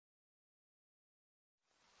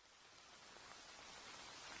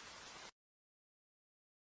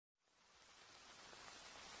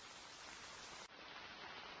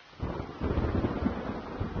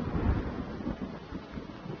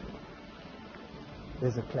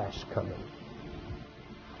there's a clash coming.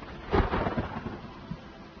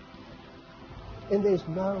 And there's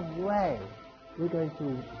no way we're going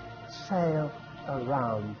to sail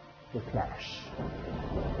around the clash.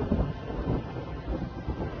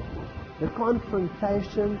 The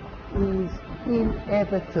confrontation is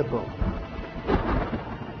inevitable.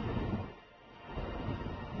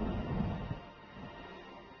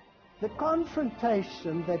 The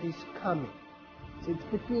confrontation that is coming, it's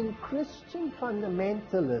between Christian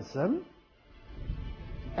fundamentalism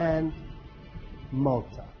and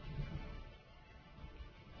Malta.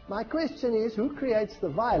 My question is, who creates the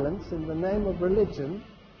violence in the name of religion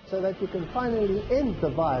so that you can finally end the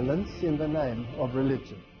violence in the name of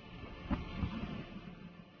religion?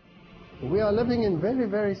 We are living in very,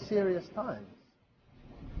 very serious times.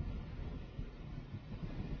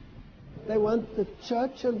 They want the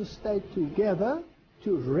church and the state together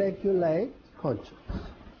to regulate conscience.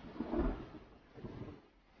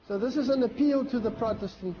 So this is an appeal to the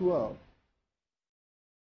Protestant world.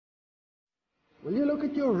 Will you look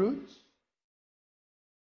at your roots?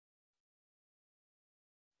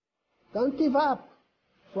 Don't give up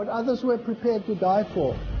what others were prepared to die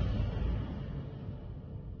for.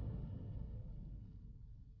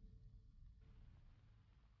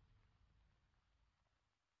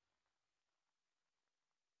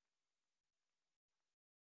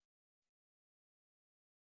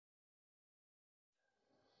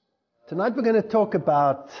 Tonight we're going to talk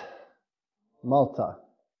about Malta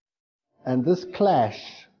and this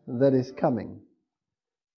clash that is coming.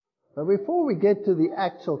 But before we get to the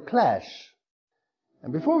actual clash,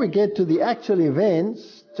 and before we get to the actual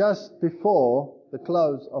events just before the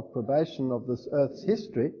close of probation of this earth's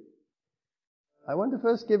history, I want to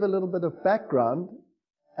first give a little bit of background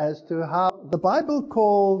as to how the Bible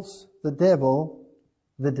calls the devil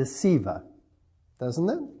the deceiver, doesn't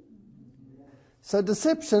it? So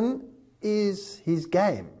deception is his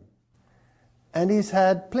game. And he's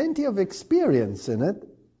had plenty of experience in it,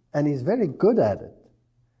 and he's very good at it.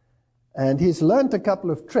 And he's learned a couple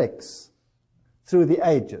of tricks through the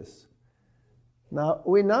ages. Now,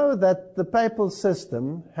 we know that the papal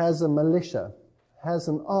system has a militia, has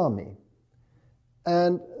an army,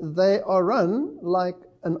 and they are run like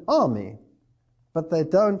an army, but they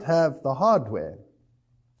don't have the hardware.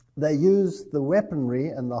 They use the weaponry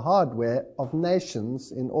and the hardware of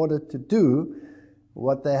nations in order to do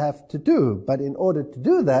what they have to do. But in order to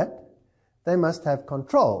do that, they must have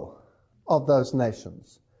control of those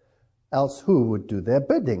nations. Else who would do their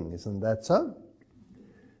bidding? Isn't that so?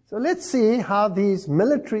 So let's see how these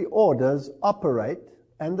military orders operate.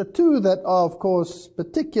 And the two that are, of course,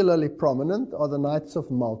 particularly prominent are the Knights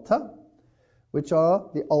of Malta, which is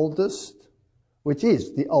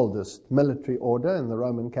the oldest military order in the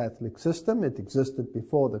Roman Catholic system. It existed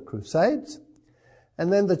before the Crusades.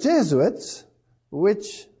 And then the Jesuits,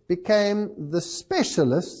 which became the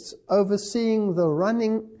specialists overseeing the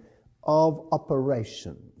running of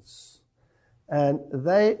operations. And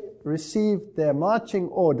they received their marching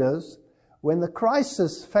orders when the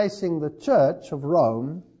crisis facing the Church of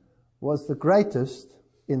Rome was the greatest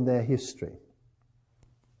in their history.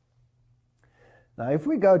 Now, if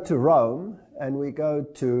we go to Rome and we go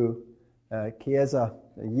to Chiesa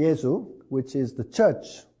Jesu, which is the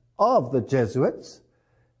church of the Jesuits,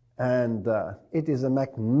 and it is a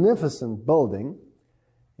magnificent building.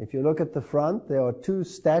 If you look at the front, there are two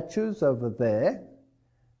statues over there,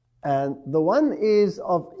 and the one is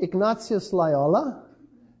of Ignatius Loyola,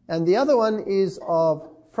 and the other one is of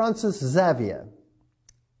Francis Xavier,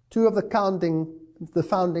 two of the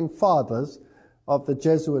founding fathers of the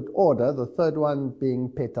Jesuit order, the third one being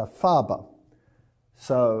Peter Faber.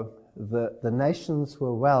 So the nations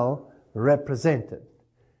were well represented.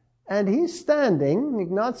 And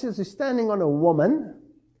Ignatius is standing on a woman,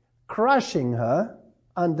 crushing her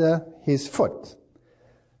under his foot.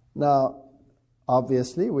 Now,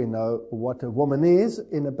 obviously, we know what a woman is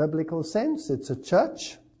in a biblical sense. It's a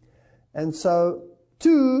church. And so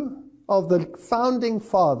two of the founding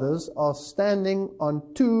fathers are standing on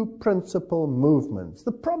two principal movements.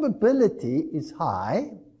 The probability is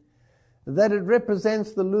high that it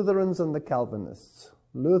represents the Lutherans and the Calvinists,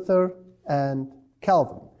 Luther and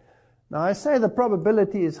Calvin. Now, I say the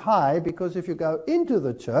probability is high because if you go into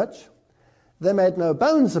the church, they made no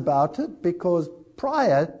bones about it, because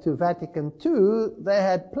prior to Vatican II, they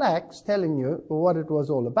had plaques telling you what it was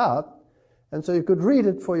all about, and so you could read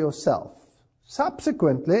it for yourself.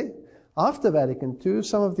 Subsequently, after Vatican II,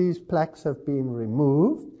 some of these plaques have been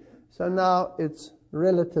removed, so now it's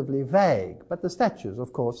relatively vague. But the statues,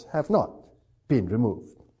 of course, have not been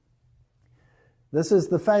removed. This is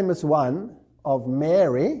the famous one of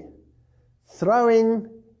Mary throwing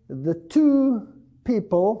the two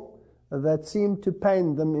people that seemed to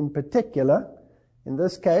pain them in particular. In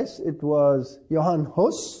this case, it was Johann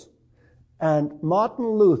Hus and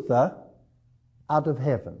Martin Luther out of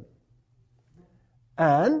heaven.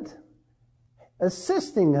 And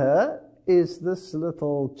assisting her is this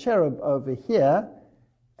little cherub over here,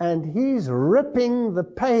 and he's ripping the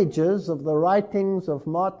pages of the writings of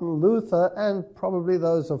Martin Luther and probably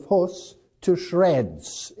those of Hus to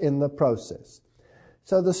shreds in the process.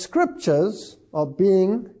 So the scriptures are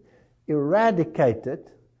being eradicated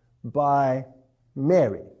by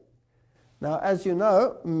Mary. Now, as you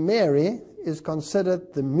know, Mary is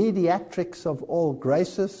considered the mediatrix of all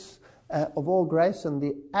graces, of all grace, and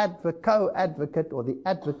the co-advocate or the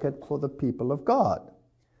advocate for the people of God.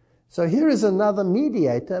 So here is another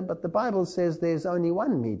mediator, but the Bible says there's only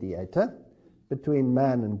one mediator between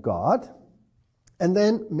man and God. And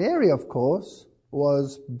then Mary, of course,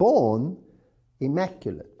 was born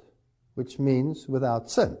immaculate, which means without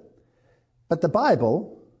sin. But the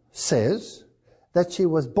Bible says that she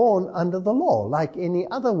was born under the law, like any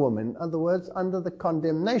other woman, in other words, under the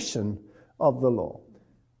condemnation of the law.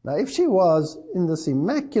 Now, if she was in this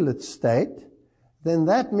immaculate state, then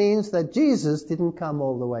that means that Jesus didn't come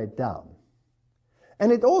all the way down.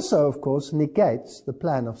 And it also, of course, negates the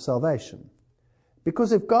plan of salvation.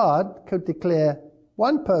 Because if God could declare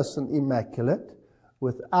one person immaculate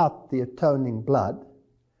without the atoning blood,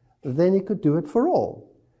 then he could do it for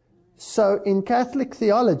all. So in Catholic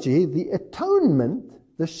theology, the atonement,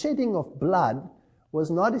 the shedding of blood, was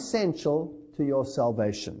not essential to your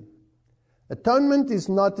salvation. Atonement is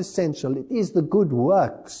not essential. It is the good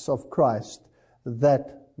works of Christ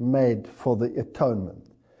that made for the atonement.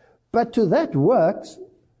 But to that works,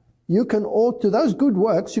 to those good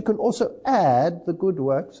works, you can also add the good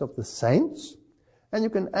works of the saints, and you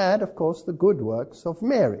can add, of course, the good works of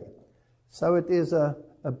Mary. So it is a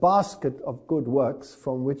basket of good works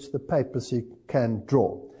from which the papacy can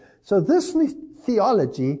draw. So this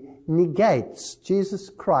theology negates Jesus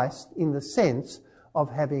Christ in the sense of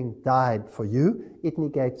having died for you. It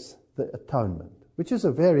negates the atonement, which is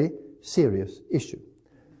a very serious issue.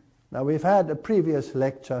 Now, we've had a previous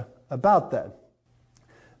lecture about that.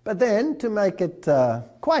 But then, to make it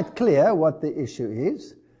quite clear what the issue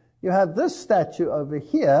is, you have this statue over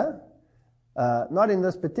here, not in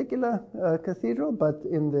this particular cathedral, but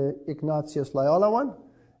in the Ignatius Loyola one.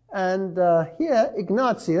 And here,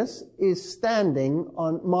 Ignatius is standing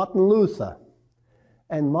on Martin Luther.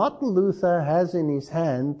 And Martin Luther has in his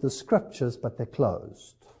hand the scriptures, but they're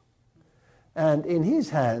closed. And in his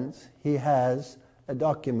hands, he has a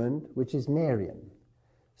document which is Marian.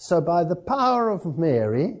 So by the power of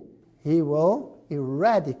Mary, he will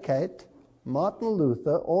eradicate Martin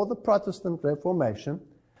Luther or the Protestant Reformation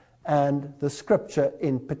and the scripture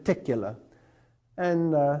in particular.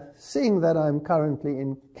 And seeing that I'm currently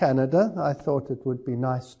in Canada, I thought it would be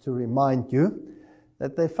nice to remind you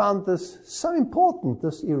that they found this so important,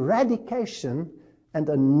 this eradication and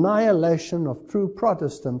annihilation of true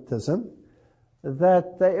Protestantism,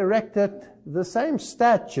 that they erected the same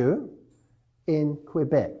statue in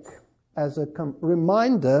Quebec as a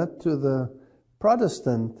reminder to the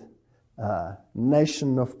Protestant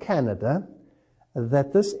nation of Canada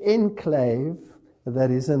that this enclave that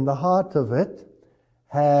is in the heart of it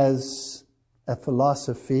has a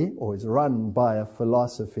philosophy, or is run by a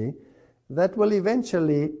philosophy, that will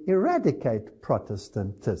eventually eradicate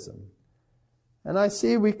Protestantism. And I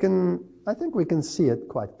think we can see it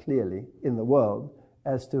quite clearly in the world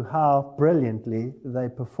as to how brilliantly they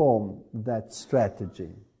perform that strategy.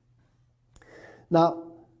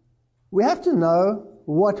 Now, we have to know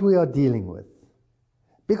what we are dealing with,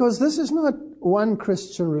 because this is not one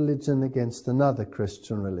Christian religion against another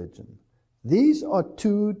Christian religion. These are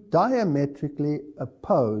two diametrically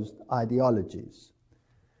opposed ideologies.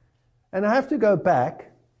 And I have to go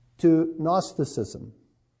back to Gnosticism.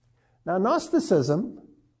 Now, Gnosticism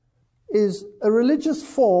is a religious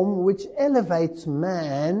form which elevates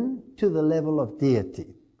man to the level of deity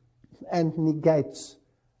and negates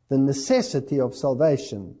the necessity of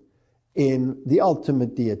salvation in the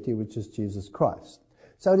ultimate deity, which is Jesus Christ.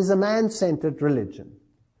 So it is a man-centered religion.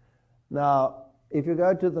 Now, if you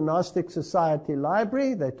go to the Gnostic Society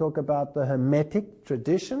Library, they talk about the Hermetic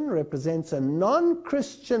tradition represents a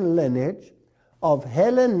non-Christian lineage of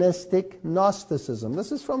Hellenistic Gnosticism.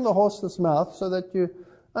 This is from the horse's mouth so that you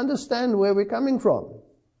understand where we're coming from.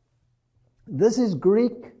 This is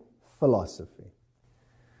Greek philosophy.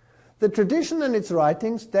 The tradition and its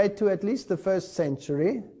writings date to at least the 1st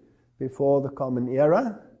century before the Common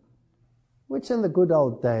Era, which in the good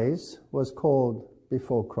old days was called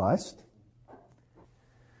before Christ.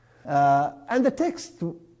 And the texts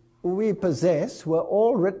we possess were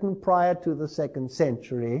all written prior to the 2nd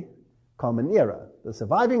century Common Era. The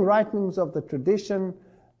surviving writings of the tradition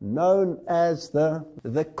known as the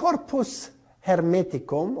Corpus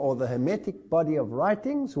Hermeticum, or the Hermetic body of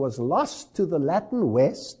writings, was lost to the Latin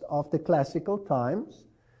West after classical times,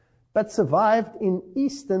 but survived in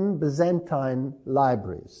Eastern Byzantine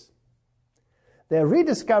libraries. Their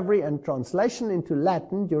rediscovery and translation into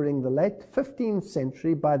Latin during the late 15th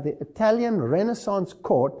century by the Italian Renaissance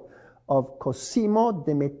court of Cosimo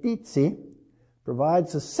de' Medici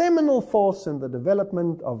provides a seminal force in the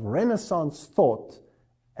development of Renaissance thought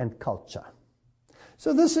and culture.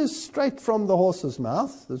 So this is straight from the horse's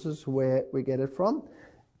mouth. This is where we get it from.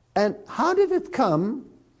 And how did it come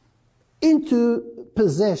into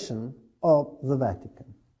possession of the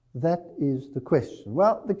Vatican? That is the question.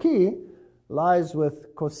 Well, the key lies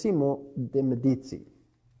with Cosimo de' Medici.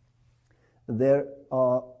 There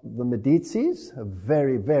are the Medicis, a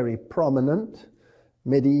very, very prominent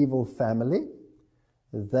medieval family.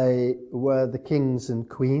 They were the kings and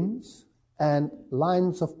queens, and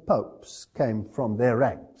lines of popes came from their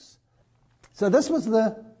ranks. So this was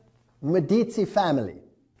the Medici family,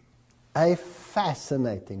 a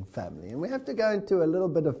fascinating family. And we have to go into a little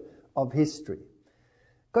bit of history.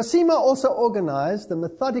 Cosimo also organized a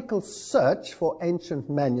methodical search for ancient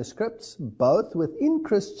manuscripts, both within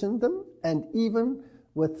Christendom and even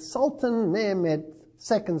with Sultan Mehmed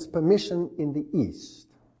II's permission in the East.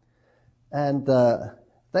 And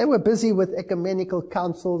they were busy with ecumenical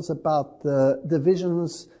councils about the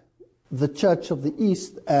divisions, the Church of the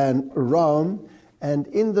East and Rome. And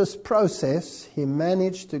in this process, he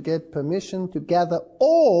managed to get permission to gather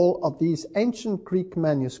all of these ancient Greek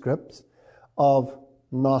manuscripts of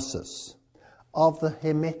Gnosis, of the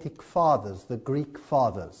Hermetic fathers, the Greek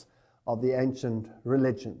fathers of the ancient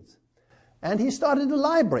religions. And he started a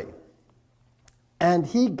library. And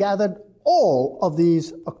he gathered all of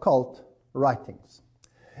these occult writings.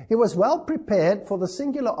 He was well prepared for the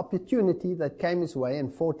singular opportunity that came his way in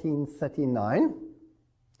 1439,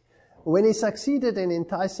 when he succeeded in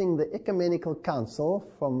enticing the ecumenical council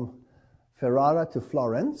from Ferrara to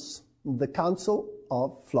Florence, the Council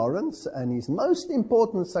of Florence, and his most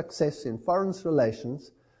important success in foreign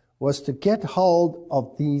relations was to get hold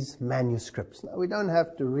of these manuscripts. Now, we don't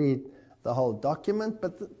have to read the whole document,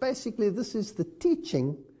 but basically this is the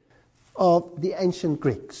teaching of the ancient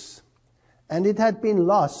Greeks. And it had been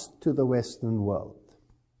lost to the Western world.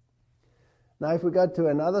 Now, if we go to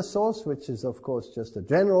another source, which is, of course, just a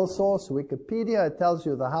general source, Wikipedia, it tells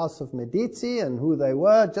you the House of Medici and who they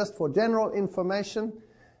were, just for general information.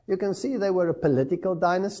 You can see they were a political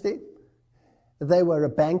dynasty. They were a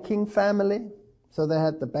banking family, so they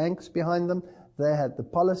had the banks behind them. They had the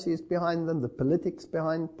policies behind them, the politics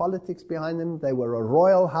behind them. They were a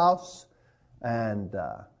royal house, and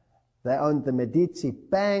they owned the Medici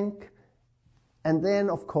Bank. And then,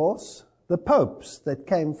 of course, the popes that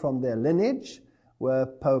came from their lineage were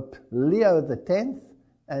Pope Leo X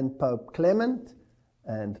and Pope Clement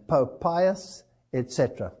and Pope Pius,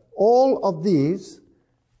 etc. All of these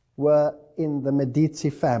were in the Medici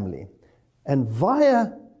family. And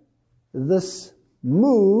via this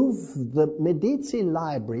move, the Medici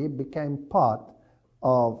Library became part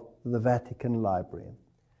of the Vatican Library.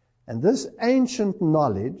 And this ancient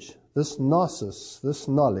knowledge, this gnosis, this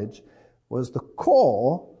knowledge, was the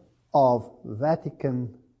core of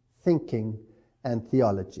Vatican thinking and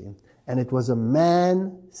theology. And it was a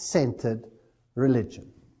man-centered religion.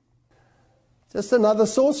 Just another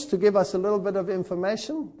source to give us a little bit of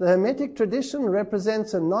information. The Hermetic tradition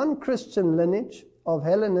represents a non-Christian lineage of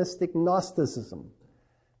Hellenistic Gnosticism.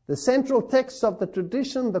 The central text of the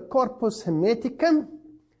tradition, the Corpus Hermeticum,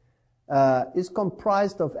 is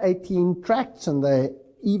comprised of 18 tracts, and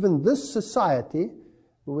even this society,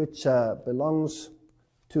 which belongs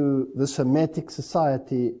to this Hermetic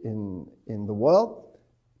society in the world,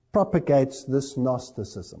 propagates this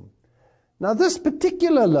Gnosticism. Now, this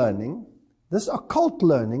particular learning, this occult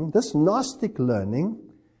learning, this Gnostic learning,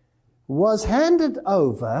 was handed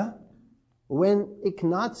over when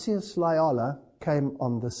Ignatius Loyola came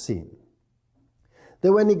on the scene.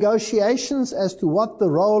 There were negotiations as to what the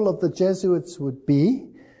role of the Jesuits would be,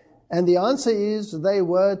 and the answer is they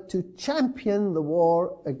were to champion the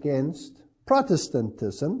war against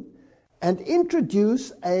Protestantism and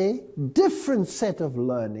introduce a different set of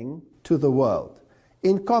learning to the world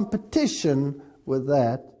in competition with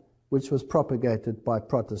that which was propagated by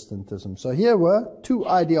Protestantism. So here were two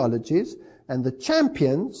ideologies, and the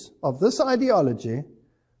champions of this ideology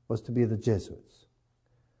was to be the Jesuits.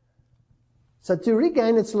 So to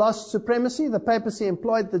regain its lost supremacy, the papacy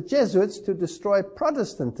employed the Jesuits to destroy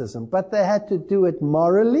Protestantism, but they had to do it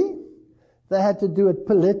morally, they had to do it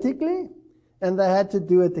politically, and they had to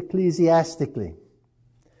do it ecclesiastically.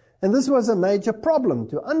 And this was a major problem.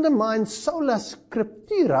 To undermine sola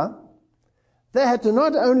scriptura, they had to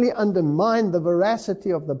not only undermine the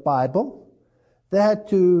veracity of the Bible, they had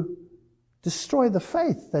to destroy the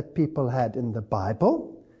faith that people had in the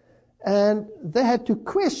Bible, and they had to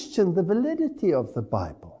question the validity of the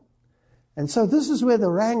Bible. And so this is where the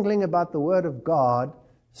wrangling about the Word of God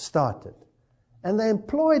started. And they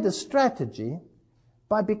employed a strategy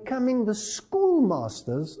by becoming the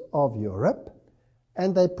schoolmasters of Europe,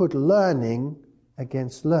 and they put learning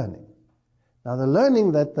against learning. Now, the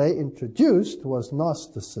learning that they introduced was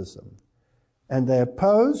Gnosticism, and they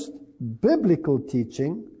opposed biblical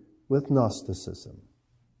teaching with Gnosticism.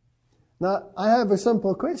 Now, I have a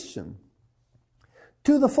simple question.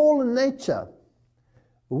 To the fallen nature,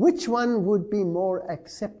 which one would be more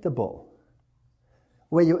acceptable?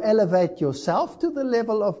 Where you elevate yourself to the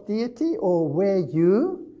level of deity, or where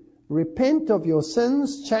you repent of your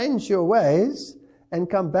sins, change your ways, and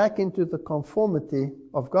come back into the conformity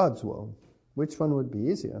of God's will? Which one would be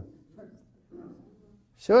easier?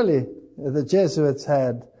 Surely the Jesuits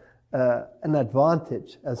had an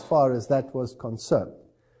advantage as far as that was concerned.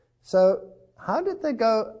 So how did they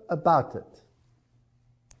go about it?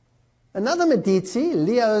 Another Medici,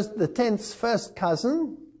 Leo X's first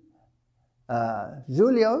cousin,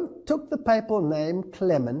 Giulio, took the papal name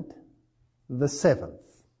Clement VII.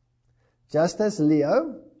 Just as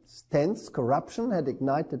Leo X's corruption had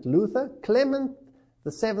ignited Luther, Clement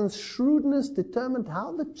VII's shrewdness determined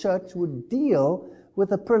how the church would deal with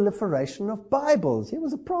the proliferation of Bibles. Here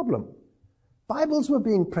was a problem. Bibles were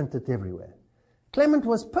being printed everywhere. Clement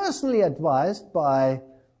was personally advised by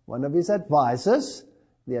one of his advisors,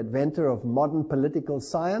 the inventor of modern political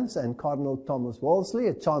science, and Cardinal Thomas Wolsey,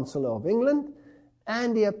 a Chancellor of England,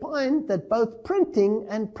 and he opined that both printing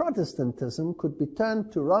and Protestantism could be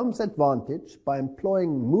turned to Rome's advantage by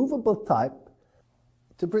employing movable type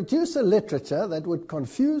to produce a literature that would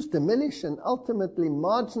confuse, diminish, and ultimately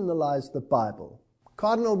marginalize the Bible.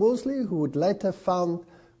 Cardinal Wolsey, who would later found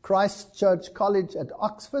Christ Church College at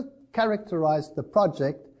Oxford, characterized the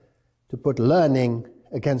project to put learning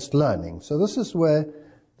against learning. So this is where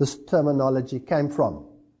this terminology came from.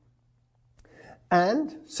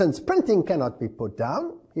 And since printing cannot be put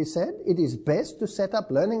down, he said, it is best to set up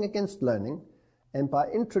learning against learning, and by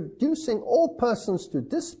introducing all persons to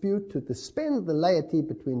dispute, to suspend the laity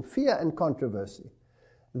between fear and controversy.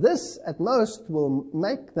 This, at most, will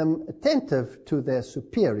make them attentive to their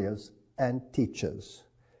superiors and teachers.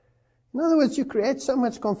 In other words, you create so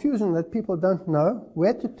much confusion that people don't know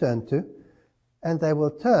where to turn to, and they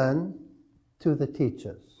will turn to the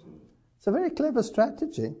teachers. It's a very clever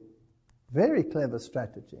strategy. Very clever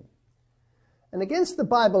strategy. And against the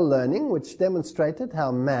Bible learning, which demonstrated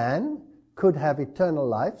how man could have eternal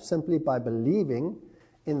life simply by believing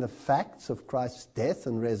in the facts of Christ's death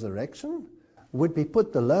and resurrection, would be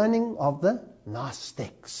put the learning of the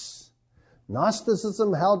Gnostics.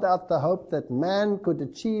 Gnosticism held out the hope that man could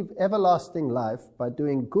achieve everlasting life by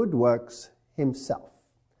doing good works himself.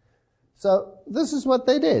 So this is what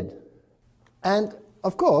they did. And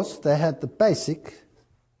of course, they had the basic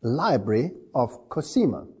library of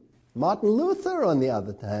Cosima. Martin Luther, on the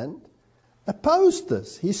other hand, opposed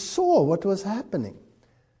this. He saw what was happening.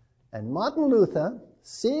 And Martin Luther,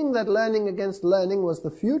 seeing that learning against learning was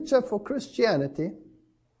the future for Christianity,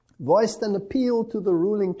 voiced an appeal to the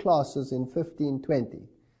ruling classes in 1520,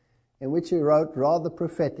 in which he wrote rather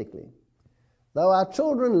prophetically, "Though our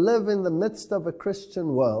children live in the midst of a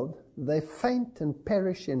Christian world, they faint and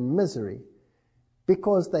perish in misery,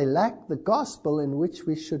 because they lack the gospel in which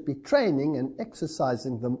we should be training and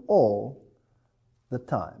exercising them all the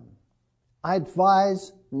time. I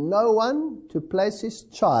advise no one to place his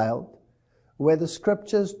child where the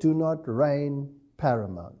scriptures do not reign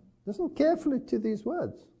paramount." Listen carefully to these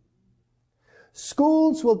words.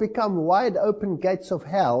 "Schools will become wide open gates of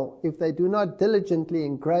hell if they do not diligently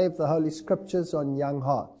engrave the Holy Scriptures on young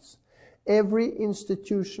hearts. Every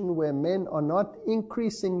institution where men are not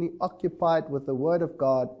increasingly occupied with the Word of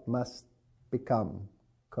God must become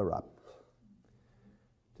corrupt."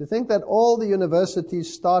 To think that all the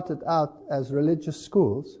universities started out as religious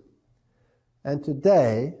schools, and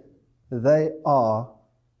today they are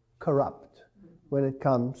corrupt when it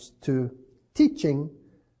comes to teaching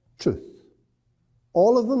truth.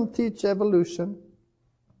 All of them teach evolution.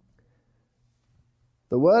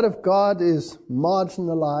 The Word of God is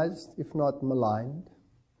marginalized, if not maligned.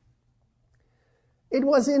 it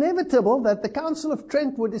was inevitable that the Council of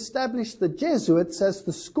Trent would establish the Jesuits as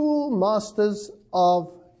the schoolmasters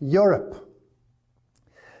of Europe.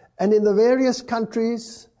 And in the various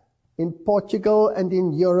countries, in Portugal and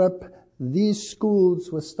in Europe, these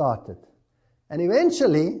schools were started. And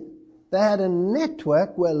eventually, they had a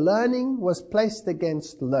network where learning was placed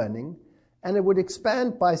against learning, and it would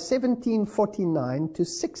expand by 1749 to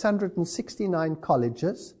 669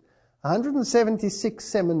 colleges, 176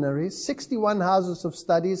 seminaries, 61 houses of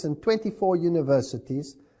studies, and 24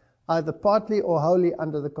 universities, either partly or wholly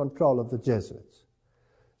under the control of the Jesuits.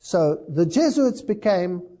 So the Jesuits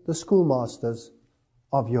became the schoolmasters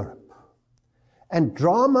of Europe. And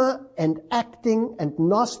drama and acting and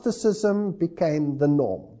Gnosticism became the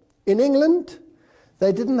norm. In England,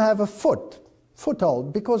 they didn't have a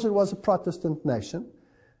foothold because it was a Protestant nation,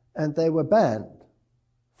 and they were banned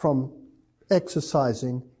from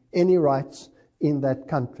exercising any rights in that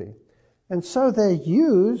country. And so they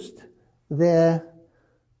used their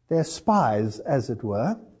spies, as it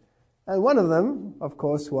were. And one of them, of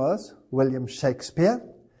course, was William Shakespeare.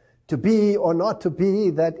 To be or not to be,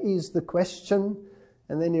 that is the question.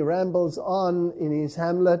 And then he rambles on in his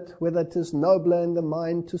Hamlet, whether 'tis nobler in the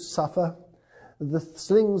mind to suffer the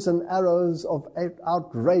slings and arrows of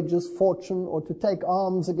outrageous fortune, or to take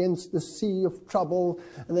arms against the sea of trouble.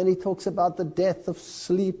 And then he talks about the death of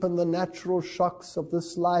sleep and the natural shocks of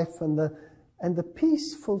this life, and the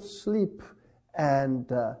peaceful sleep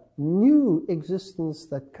and new existence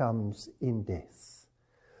that comes in death.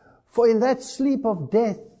 For in that sleep of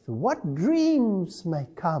death, what dreams may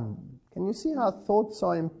come. Can you see how thoughts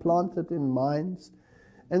are implanted in minds?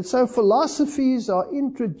 And so philosophies are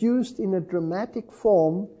introduced in a dramatic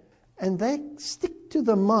form, and they stick to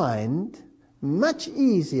the mind much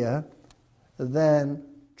easier than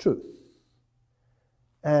truth.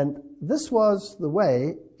 And this was the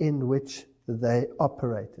way in which they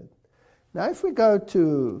operated. Now, if we go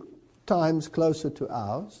to times closer to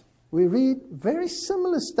ours, we read very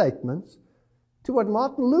similar statements to what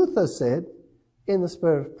Martin Luther said in The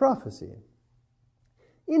Spirit of Prophecy.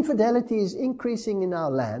 Infidelity is increasing in our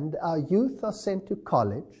land. Our youth are sent to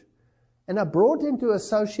college and are brought into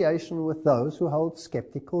association with those who hold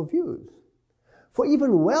skeptical views. For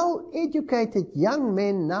even well-educated young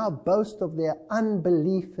men now boast of their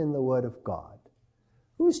unbelief in the Word of God.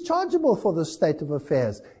 Who is chargeable for this state of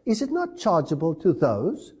affairs? Is it not chargeable to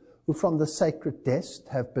those who from the sacred desk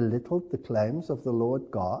have belittled the claims of the Lord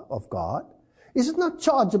God of God? Is it not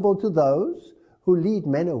chargeable to those who lead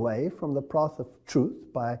men away from the path of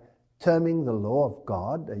truth by terming the law of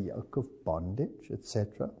God a yoke of bondage,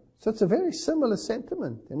 etc.? So it's a very similar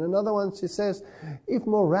sentiment. In another one, she says, if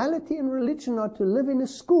morality and religion are to live in a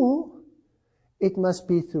school, it must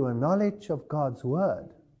be through a knowledge of God's Word.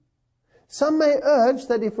 Some may urge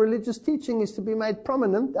that if religious teaching is to be made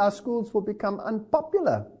prominent, our schools will become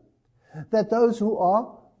unpopular, that those who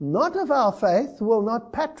are not of our faith will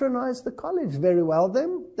not patronize the college. Very well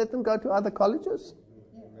then, let them go to other colleges.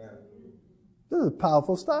 Amen. This is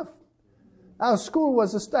powerful stuff. Our school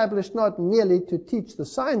was established not merely to teach the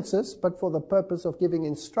sciences, but for the purpose of giving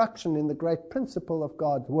instruction in the great principle of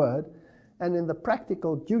God's Word and in the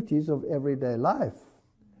practical duties of everyday life.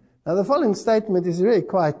 Now the following statement is really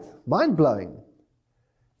quite mind-blowing.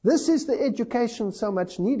 This is the education so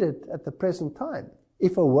much needed at the present time.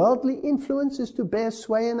 If a worldly influence is to bear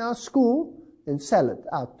sway in our school, then sell it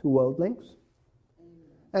out to worldlings.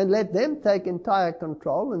 And let them take entire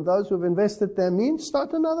control, and those who have invested their means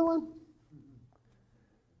start another one.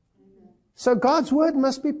 So God's Word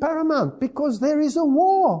must be paramount, because there is a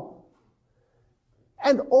war.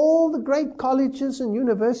 And all the great colleges and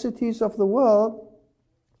universities of the world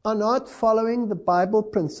are not following the Bible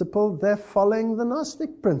principle, they're following the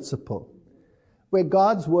Gnostic principle, where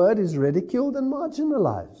God's Word is ridiculed and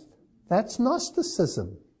marginalized. That's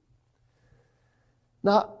Gnosticism.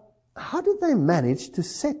 Now, how did they manage to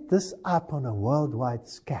set this up on a worldwide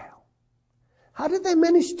scale? How did they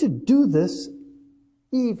manage to do this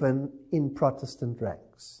even in Protestant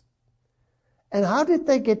ranks? And how did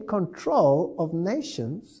they get control of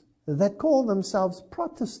nations that call themselves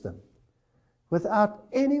Protestant without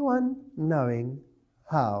anyone knowing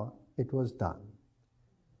how it was done?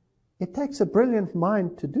 It takes a brilliant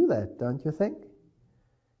mind to do that, don't you think?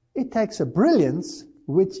 It takes a brilliance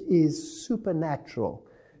which is supernatural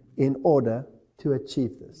in order to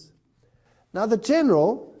achieve this. Now the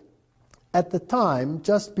general, at the time,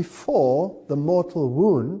 just before the mortal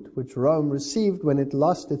wound which Rome received when it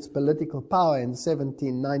lost its political power in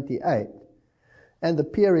 1798, and the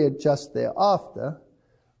period just thereafter,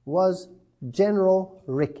 was General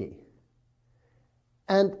Ricky.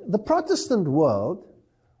 And the Protestant world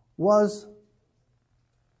was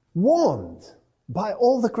warned by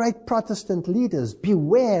all the great Protestant leaders,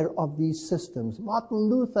 beware of these systems. Martin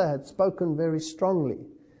Luther had spoken very strongly.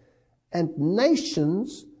 And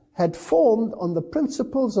nations had formed on the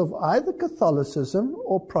principles of either Catholicism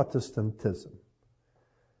or Protestantism.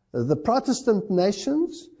 The Protestant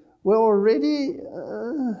nations were already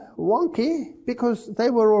wonky because they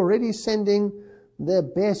were already sending their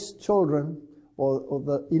best children or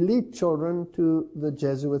the elite children to the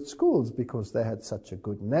Jesuit schools because they had such a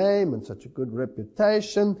good name and such a good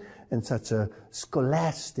reputation and such a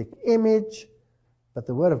scholastic image. But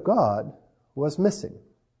the Word of God was missing.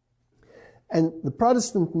 And the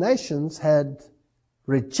Protestant nations had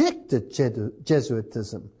rejected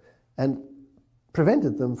Jesuitism and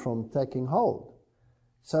prevented them from taking hold.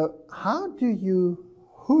 So how do you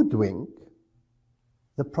hoodwink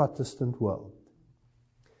the Protestant world?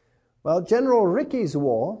 Well, General Ricky's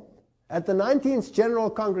War, at the 19th General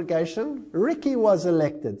Congregation, Ricky was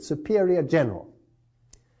elected Superior General.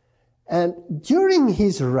 And during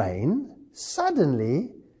his reign,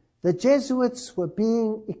 suddenly, the Jesuits were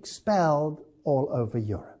being expelled all over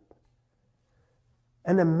Europe.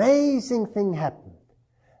 An amazing thing happened.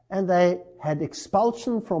 And they had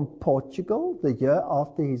expulsion from Portugal the year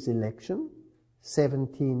after his election,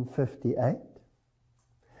 1758.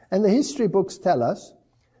 And the history books tell us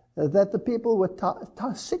that the people were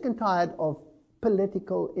sick and tired of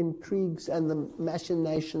political intrigues and the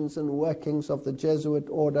machinations and workings of the Jesuit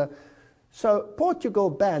order. So Portugal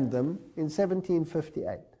banned them in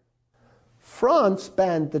 1758. France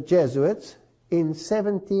banned the Jesuits in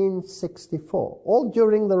 1764, all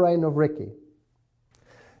during the reign of Ricky.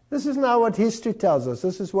 This is now what history tells us.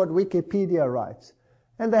 This is what Wikipedia writes.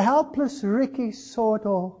 And the helpless Ricky saw it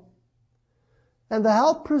all. And the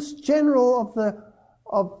helpless general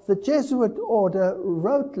of the Jesuit order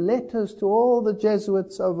wrote letters to all the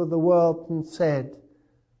Jesuits over the world and said,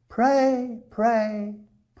 pray, pray,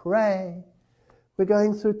 pray. We're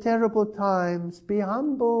going through terrible times. Be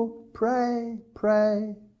humble. Pray,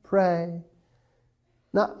 pray, pray.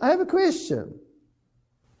 Now, I have a question.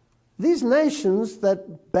 These nations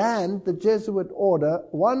that banned the Jesuit order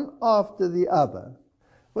one after the other,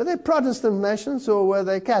 were they Protestant nations or were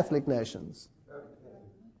they Catholic nations?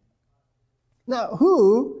 Now,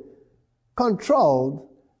 who controlled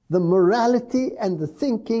the morality and the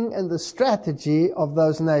thinking and the strategy of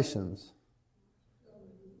those nations?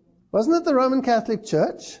 Wasn't it the Roman Catholic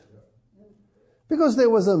Church? Because there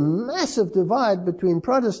was a massive divide between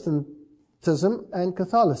Protestantism and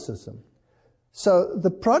Catholicism. So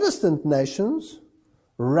the Protestant nations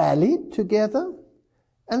rallied together,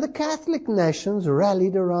 and the Catholic nations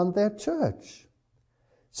rallied around their church.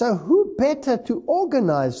 So who better to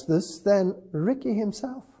organize this than Ricky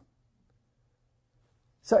himself?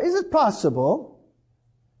 So is it possible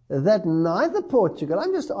that neither Portugal,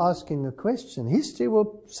 I'm just asking a question, history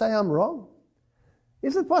will say I'm wrong.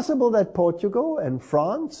 Is it possible that Portugal and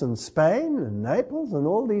France and Spain and Naples and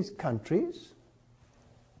all these countries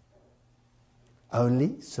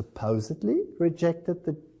only supposedly rejected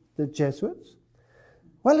the Jesuits?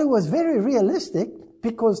 Well, it was very realistic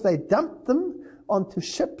because they dumped them onto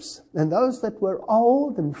ships, and those that were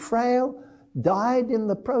old and frail died in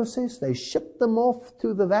the process. They shipped them off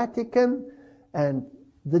to the Vatican, and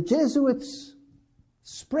the Jesuits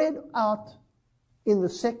spread out in the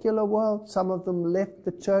secular world. Some of them left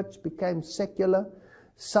the church, became secular.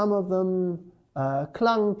 Some of them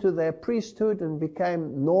clung to their priesthood and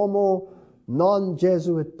became normal,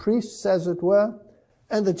 non-Jesuit priests, as it were.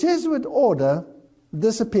 And the Jesuit order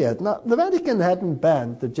disappeared. Now, the Vatican hadn't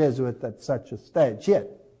banned the Jesuit at such a stage yet.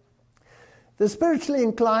 The spiritually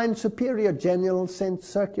inclined superior general sent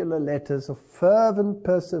circular letters of fervent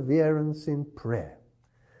perseverance in prayer.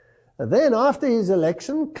 Then, after his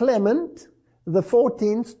election, Clement the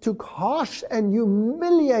 14th took harsh and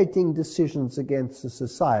humiliating decisions against the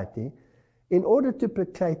society in order to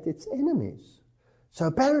placate its enemies. So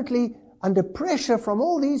apparently, under pressure from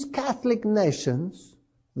all these Catholic nations,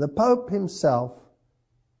 the Pope himself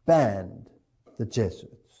banned the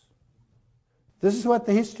Jesuits. This is what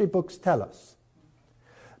the history books tell us.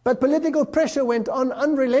 But political pressure went on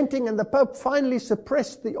unrelenting, and the Pope finally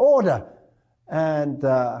suppressed the order. And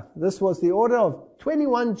this was the order of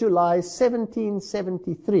 21 July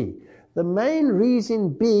 1773. The main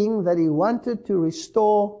reason being that he wanted to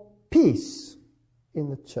restore peace in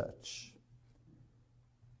the church.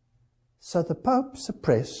 So the Pope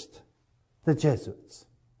suppressed the Jesuits.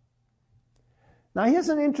 Now here's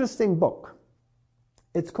an interesting book.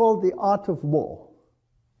 It's called The Art of War.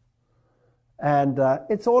 And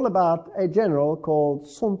it's all about a general called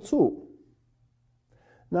Sun Tzu.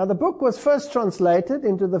 Now, the book was first translated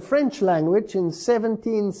into the French language in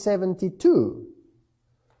 1772.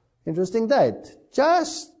 Interesting date.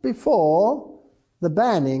 Just before the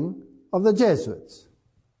banning of the Jesuits.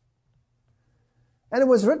 And it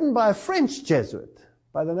was written by a French Jesuit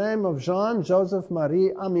by the name of Jean-Joseph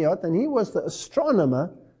Marie Amiot, and he was the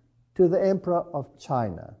astronomer to the Emperor of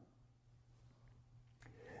China.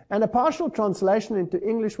 And a partial translation into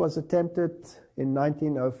English was attempted in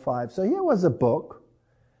 1905. So here was a book,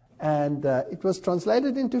 and it was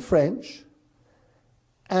translated into French,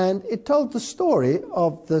 and it told the story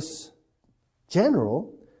of this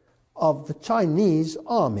general of the Chinese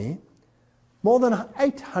army more than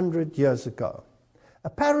 800 years ago.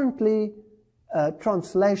 Apparently a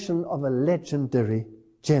translation of a legendary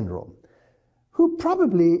general who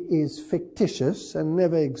probably is fictitious and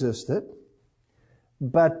never existed,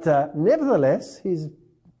 but nevertheless he's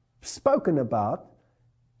spoken about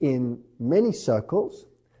in many circles,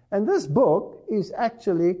 and this book is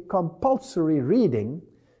actually compulsory reading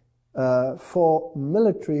for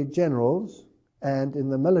military generals and in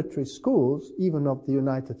the military schools, even of the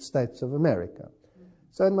United States of America.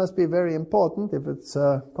 So it must be very important if it's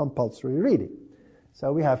compulsory reading.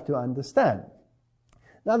 So we have to understand.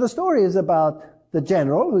 Now the story is about the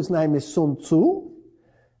general whose name is Sun Tzu,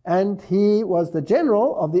 and he was the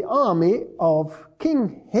general of the army of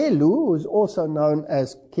King Helu, who is also known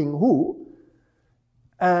as King Hu,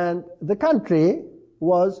 and the country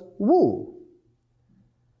was Wu.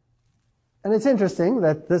 And it's interesting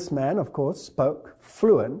that this man, of course, spoke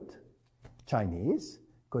fluent Chinese,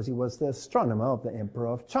 because he was the astronomer of the Emperor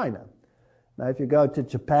of China. Now, if you go to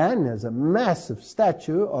Japan, there's a massive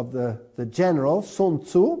statue of the general Sun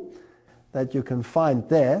Tzu that you can find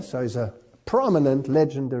there, so he's a prominent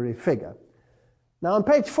legendary figure. Now, on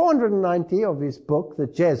page 490 of his book, The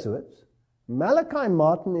Jesuits, Malachi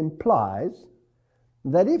Martin implies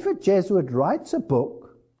that if a Jesuit writes a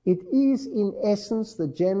book, it is in essence the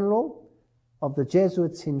general of the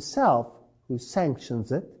Jesuits himself who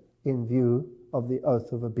sanctions it in view of the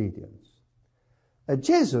oath of obedience. A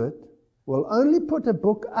Jesuit will only put a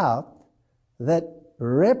book out that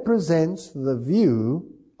represents the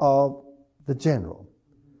view of the general.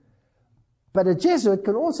 But a Jesuit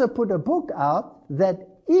can also put a book out that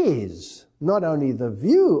is not only the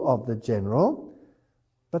view of the general,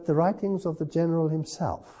 but the writings of the general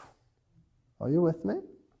himself. Are you with me?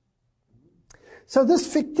 So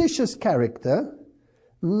this fictitious character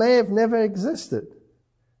may have never existed,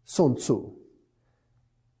 Sun Tzu.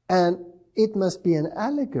 And it must be an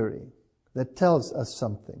allegory that tells us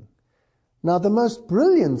something. Now, the most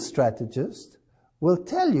brilliant strategist will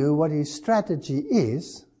tell you what his strategy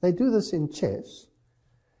is. They do this in chess,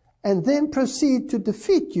 and then proceed to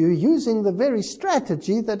defeat you using the very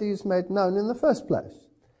strategy that he's made known in the first place.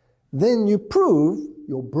 Then you prove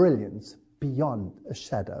your brilliance beyond a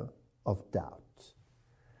shadow of doubt.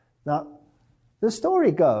 Now, the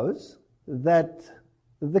story goes that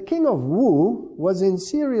the king of Wu was in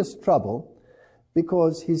serious trouble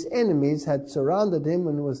because his enemies had surrounded him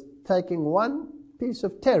and was taking one piece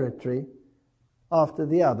of territory after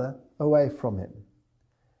the other away from him.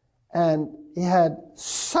 And he had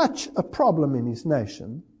such a problem in his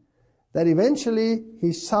nation that eventually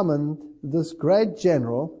he summoned this great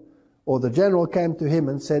general, or the general came to him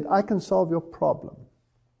and said, I can solve your problem.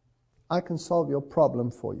 I can solve your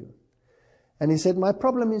problem for you. And he said, my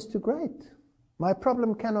problem is too great. My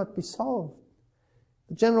problem cannot be solved.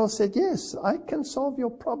 The general said, yes, I can solve your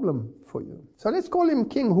problem for you. So let's call him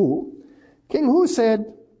King Hu. King Hu said,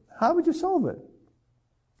 how would you solve it?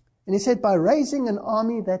 And he said, by raising an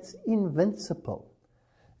army that's invincible,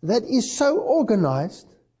 that is so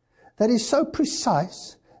organized, that is so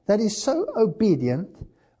precise, that is so obedient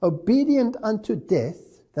unto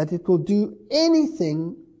death, that it will do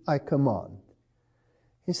anything I command.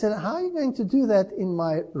 He said, how are you going to do that in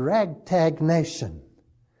my ragtag nation?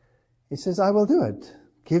 He says, I will do it.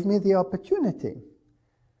 Give me the opportunity.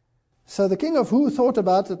 So the king of Hu thought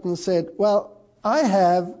about it and said, well, I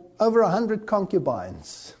have over 100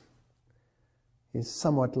 concubines. He's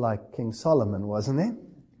somewhat like King Solomon, wasn't he?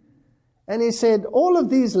 And he said, all of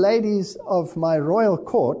these ladies of my royal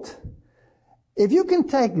court, if you can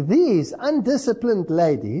take these undisciplined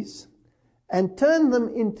ladies and turn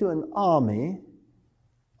them into an army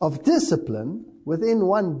of discipline within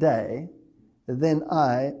one day, then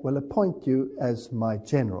I will appoint you as my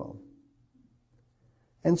general.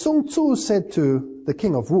 And Sun Tzu said to the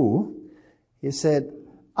king of Wu, he said,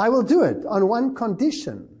 I will do it on one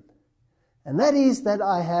condition, and that is that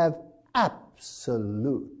I have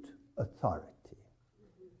absolute authority,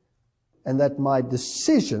 and that my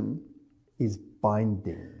decision is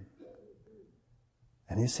binding.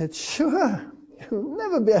 And he said, sure, you'll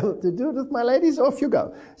never be able to do it with my ladies. Off you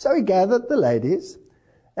go. So he gathered the ladies.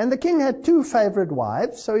 And the king had 2 favorite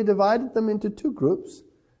wives, so he divided them into 2 groups.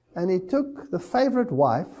 And he took the favorite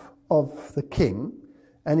wife of the king,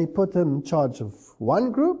 and he put her in charge of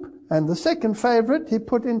one group, and the second favorite he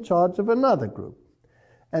put in charge of another group.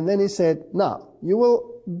 And then he said, now, you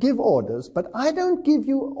will give orders, but I don't give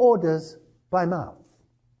you orders by mouth.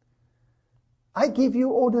 I give you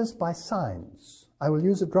orders by signs. I will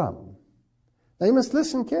use a drum. Now you must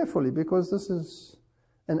listen carefully, because this is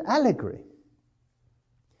an allegory.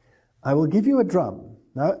 I will give you a drum.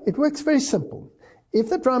 Now, it works very simple. If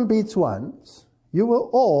the drum beats once, you will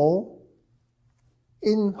all,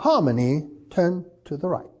 in harmony, turn to the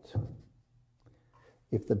right.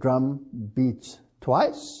 If the drum beats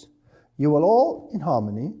twice, you will all, in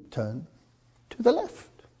harmony, turn to the left.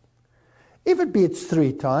 If it beats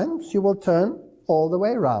 3 times, you will turn all the way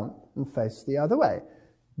around and face the other way.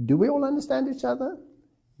 Do we all understand each other?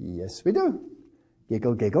 Yes, we do.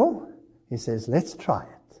 Giggle, giggle. He says, let's try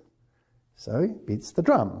it. So he beats the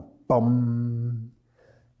drum. Boom.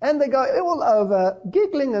 And they go all over,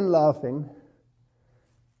 giggling and laughing.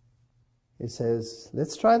 He says,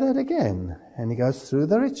 let's try that again. And he goes through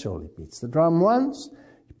the ritual. He beats the drum once,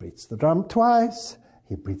 he beats the drum twice,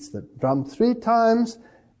 he beats the drum 3 times,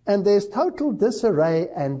 and there's total disarray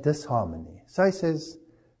and disharmony. So he says,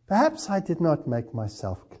 perhaps I did not make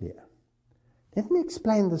myself clear. Let me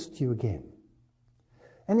explain this to you again.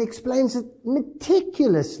 And he explains it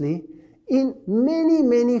meticulously in many,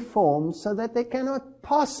 many forms so that they cannot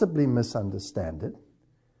possibly misunderstand it.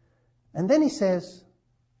 And then he says,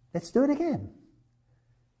 let's do it again.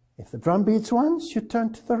 If the drum beats once, you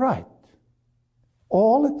turn to the right.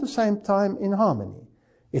 All at the same time in harmony,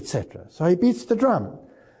 etc. So he beats the drum.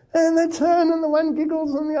 And they turn, and the one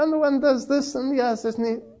giggles, and the other one does this, and the other does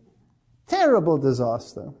this. Terrible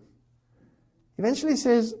disaster. Eventually he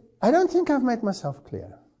says, I don't think I've made myself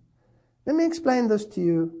clear. Let me explain this to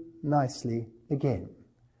you nicely again.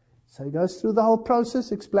 So he goes through the whole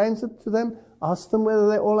process, explains it to them, asks them whether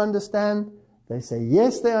they all understand. They say,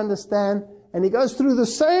 yes, they understand. And he goes through the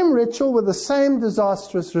same ritual with the same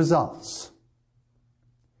disastrous results.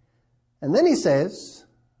 And then he says,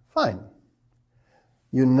 fine.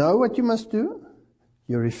 You know what you must do.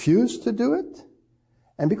 You refuse to do it.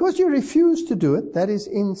 And because you refuse to do it, that is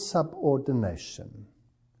insubordination.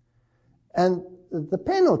 And the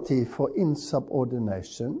penalty for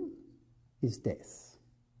insubordination is death.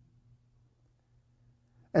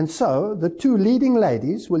 And so, the 2 leading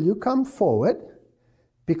ladies, will you come forward?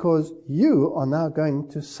 Because you are now going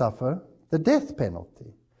to suffer the death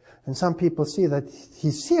penalty. And some people see that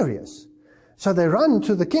he's serious. So they run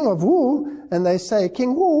to the king of Wu, and they say,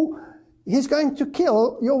 King Wu, he's going to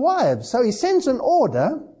kill your wives. So he sends an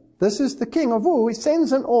order. This is the king of Wu. He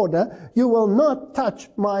sends an order. You will not touch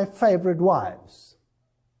my favorite wives.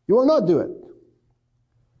 You will not do it.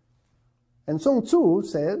 And Sun Tzu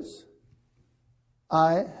says,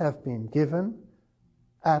 I have been given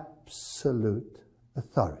absolute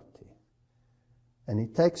authority. And he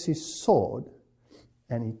takes his sword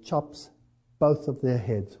and he chops both of their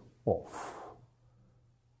heads off.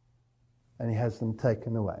 And he has them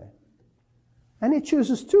taken away. And he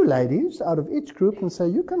chooses 2 ladies out of each group and say,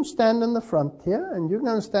 you can stand in the front here, and you're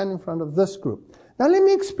going to stand in front of this group. Now let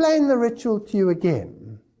me explain the ritual to you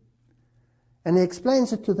again. And he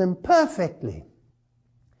explains it to them perfectly.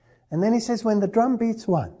 And then he says, when the drum beats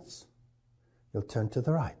once, you'll turn to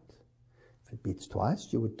the right. If it beats twice,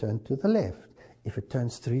 you would turn to the left. If it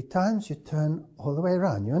turns 3 times, you turn all the way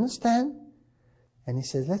around. You understand? And he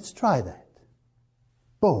says, let's try that.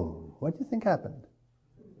 Boom. What do you think happened?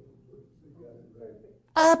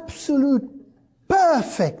 Absolute,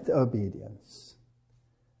 perfect obedience.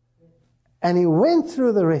 And he went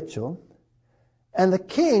through the ritual, and the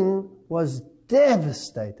king was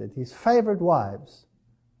devastated. His favorite wives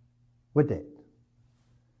were dead.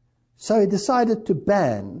 So he decided to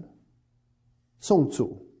ban Sun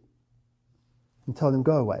Tzu and told him,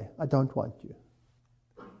 go away, I don't want you.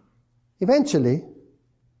 Eventually,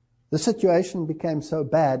 the situation became so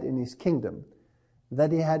bad in his kingdom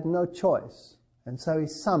that he had no choice. And so he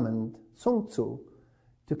summoned Sun Tzu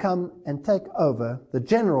to come and take over the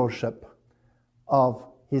generalship of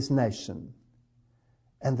his nation.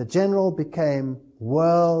 And the general became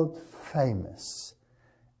world famous.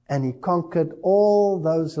 And he conquered all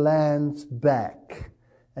those lands back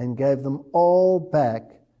and gave them all back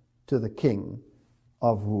to the king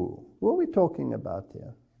of Wu. What are we talking about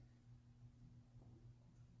here?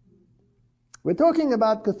 We're talking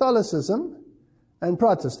about Catholicism and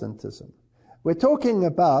Protestantism. We're talking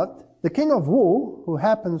about the king of Wu, who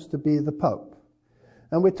happens to be the Pope.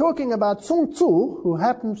 And we're talking about Sun Tzu, who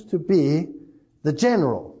happens to be the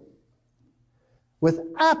general with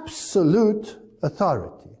absolute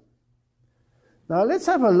authority. Now let's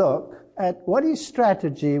have a look at what his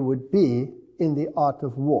strategy would be in the art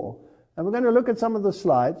of war. And we're going to look at some of the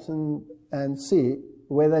slides and see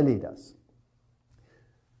where they lead us.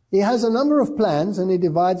 He has a number of plans and he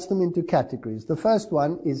divides them into categories. The first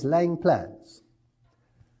one is laying plans.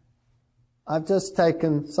 I've just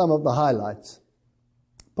taken some of the highlights.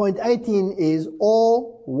 Point 18 is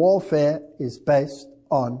all warfare is based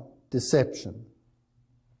on deception.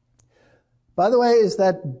 By the way, is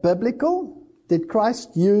that biblical? Did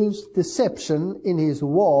Christ use deception in his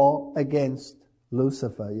war against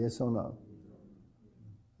Lucifer? Yes or no?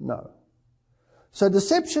 No. So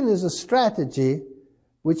deception is a strategy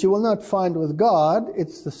which you will not find with God.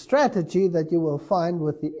 It's the strategy that you will find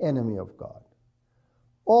with the enemy of God.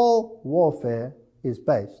 All warfare is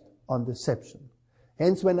based on deception.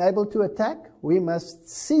 Hence, when able to attack, we must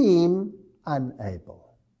seem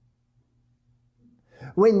unable.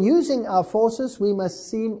 When using our forces, we must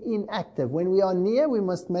seem inactive. When we are near, we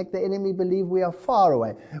must make the enemy believe we are far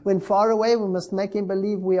away. When far away, we must make him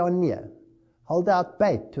believe we are near. Hold out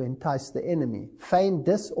bait to entice the enemy. Feign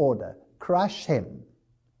disorder. Crush him.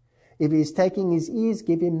 If he is taking his ease,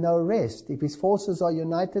 give him no rest. If his forces are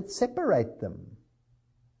united, separate them.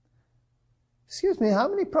 Excuse me, how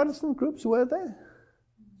many Protestant groups were there?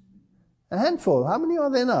 A handful. How many are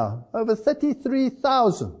there now? Over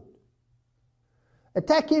 33,000.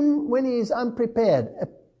 Attack him when he is unprepared.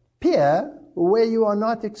 Appear where you are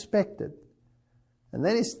not expected. And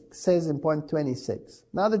then he says in point 26,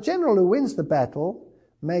 now the general who wins the battle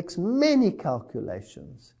makes many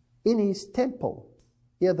calculations in his temple.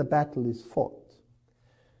 Here the battle is fought.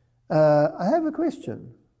 I have a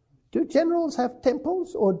question. Do generals have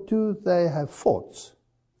temples or do they have forts?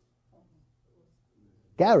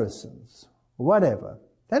 Garrisons, whatever.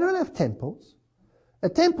 They don't have temples. A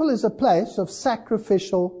temple is a place of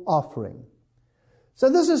sacrificial offering. So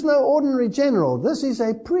this is no ordinary general. This is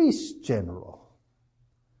a priest general.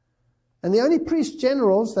 And the only priest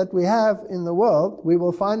generals that we have in the world, we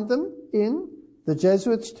will find them in the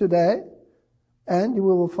Jesuits today, and we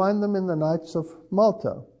will find them in the Knights of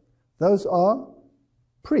Malta. Those are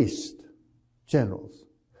priest generals.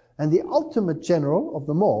 And the ultimate general of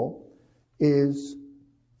them all is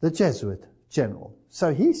the Jesuit general.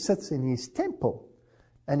 So he sits in his temple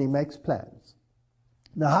and he makes plans.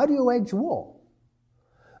 Now, how do you wage war?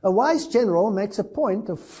 A wise general makes a point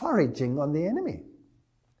of foraging on the enemy.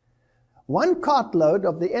 1 cartload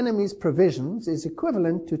of the enemy's provisions is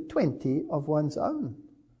equivalent to 20 of one's own.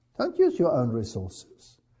 Don't use your own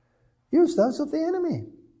resources. Use those of the enemy.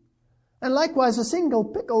 And likewise, a single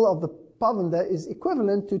pickle of the provender is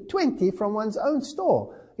equivalent to 20 from one's own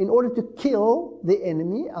store. In order to kill the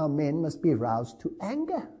enemy, our men must be roused to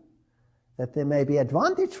anger, that there may be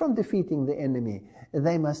advantage from defeating the enemy.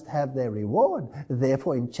 They must have their reward.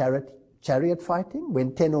 Therefore, in chariot fighting,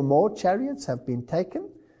 when 10 or more chariots have been taken,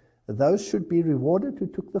 those should be rewarded who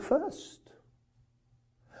took the first.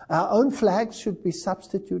 Our own flags should be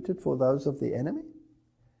substituted for those of the enemy,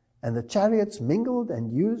 and the chariots mingled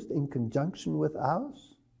and used in conjunction with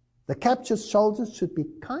ours. The captured soldiers should be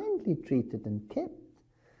kindly treated and kept.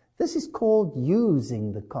 This is called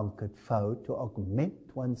using the conquered foe to augment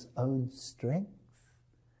one's own strength.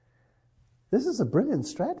 This is a brilliant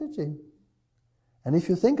strategy. And if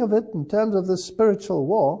you think of it in terms of the spiritual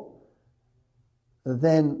war,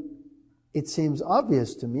 then it seems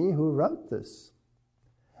obvious to me who wrote this.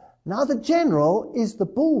 Now the general is the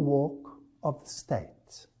bulwark of the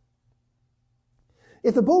state.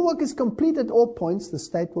 If the bulwark is complete at all points, the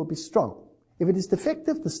state will be strong. If it is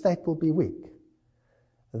defective, the state will be weak.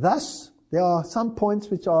 Thus, there are some points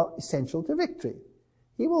which are essential to victory.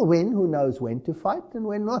 He will win who knows when to fight and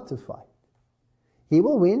when not to fight. He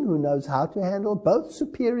will win who knows how to handle both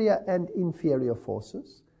superior and inferior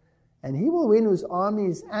forces. And he will win whose army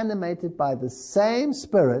is animated by the same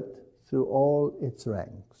spirit through all its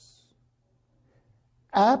ranks.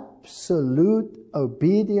 Absolute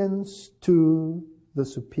obedience to the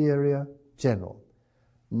superior general.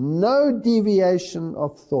 No deviation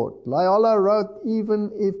of thought. Loyola wrote,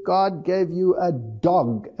 even if God gave you a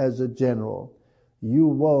dog as a general, you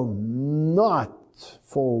will not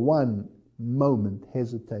for one moment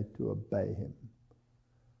hesitate to obey him.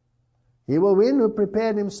 He will win who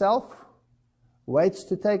prepared himself, waits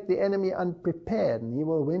to take the enemy unprepared, and he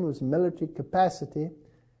will win whose military capacity.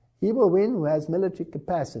 He will win who has military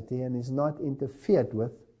capacity and is not interfered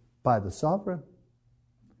with by the sovereign.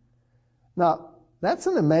 Now, that's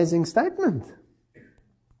an amazing statement.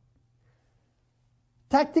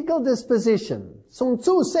 Tactical disposition. Sun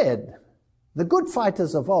Tzu said, the good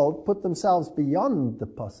fighters of old put themselves beyond the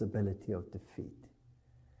possibility of defeat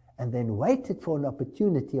and then waited for an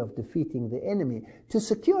opportunity of defeating the enemy. To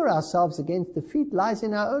secure ourselves against defeat lies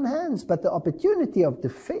in our own hands, but the opportunity of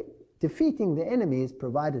defeating the enemy is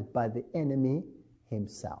provided by the enemy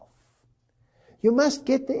himself. You must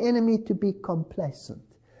get the enemy to be complacent.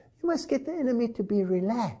 You must get the enemy to be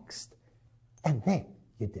relaxed, and then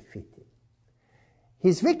you defeat him.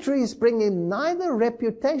 His victories bring him neither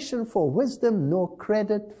reputation for wisdom nor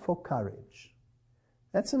credit for courage.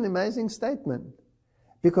 That's an amazing statement,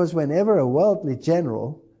 because whenever a worldly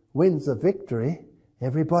general wins a victory,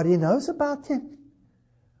 everybody knows about him.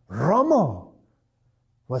 Rommel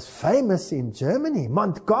was famous in Germany.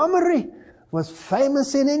 Montgomery was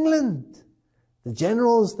famous in England. The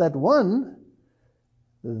generals that won,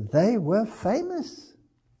 they were famous.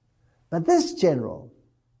 But this general,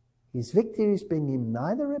 his victories bring him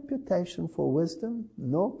neither reputation for wisdom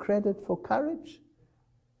nor credit for courage,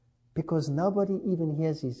 because nobody even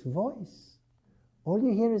hears his voice. All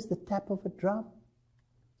you hear is the tap of a drum.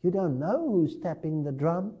 You don't know who's tapping the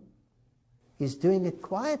drum. He's doing it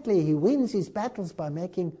quietly. He wins his battles by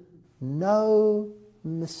making no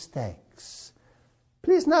mistakes.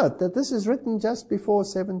 Please note that this is written just before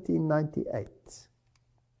 1798.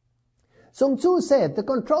 Sun Tzu said, the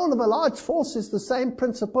control of a large force is the same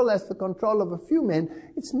principle as the control of a few men.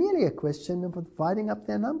 It's merely a question of dividing up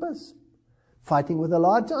their numbers. Fighting with a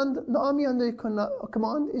large army under your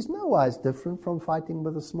command is nowise different from fighting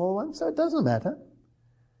with a small one, so it doesn't matter.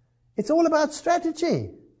 It's all about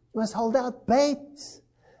strategy. You must hold out bait.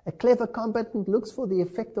 A clever combatant looks for the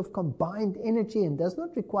effect of combined energy and does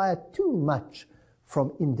not require too much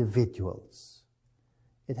from individuals.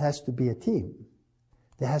 It has to be a team.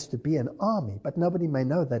 There has to be an army, but nobody may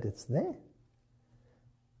know that it's there.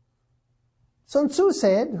 Sun Tzu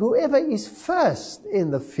said, whoever is first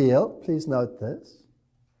in the field, please note this,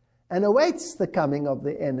 and awaits the coming of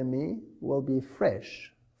the enemy will be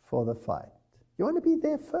fresh for the fight. You want to be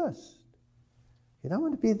there first. You don't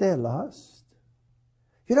want to be there last.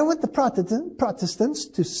 You don't want the Protestants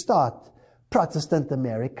to start Protestant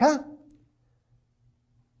America.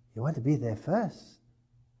 You want to be there first.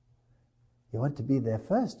 You want to be there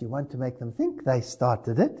first. You want to make them think they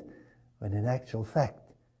started it, when in actual fact,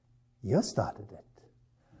 you started it.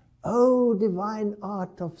 Oh, divine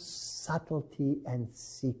art of subtlety and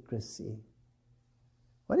secrecy.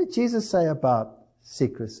 What did Jesus say about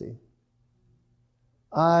secrecy?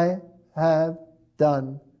 I have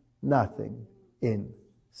done nothing in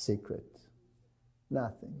secret.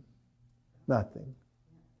 Nothing. Nothing.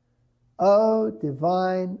 Oh,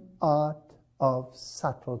 divine art of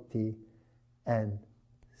subtlety and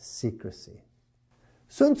secrecy.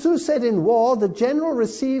 Sun Tzu said in war, the general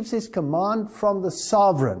receives his command from the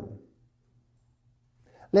sovereign.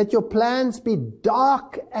 Let your plans be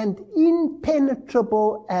dark and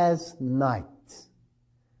impenetrable as night.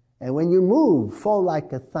 And when you move, fall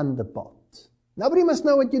like a thunderbolt. Nobody must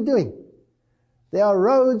know what you're doing. There are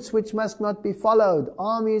roads which must not be followed,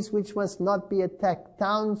 armies which must not be attacked,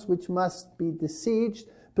 towns which must be besieged,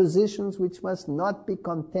 positions which must not be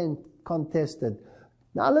contested.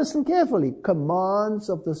 Now listen carefully. Commands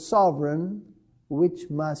of the sovereign which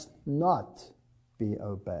must not be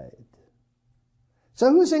obeyed. So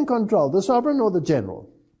who's in control, the sovereign or the general?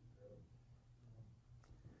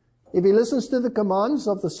 If he listens to the commands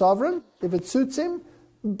of the sovereign, if it suits him,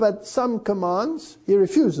 but some commands he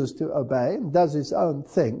refuses to obey and does his own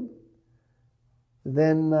thing,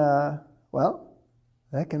 then, well,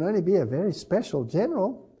 that can only be a very special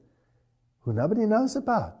general who nobody knows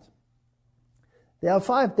about. There are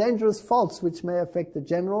 5 dangerous faults which may affect the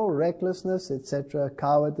general: recklessness, etc.,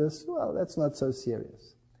 cowardice. Well, that's not so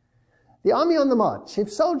serious. The army on the march.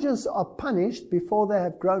 If soldiers are punished before they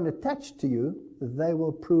have grown attached to you, they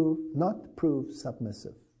will not prove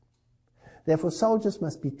submissive. Therefore, soldiers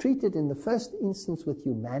must be treated in the first instance with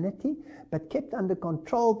humanity, but kept under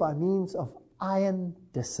control by means of iron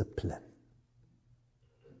discipline.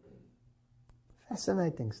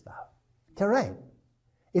 Fascinating stuff. Terrain.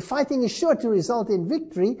 If fighting is sure to result in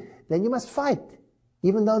victory, then you must fight,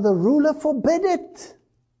 even though the ruler forbid it.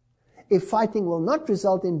 If fighting will not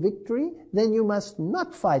result in victory, then you must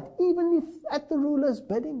not fight, even if at the ruler's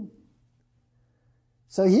bidding.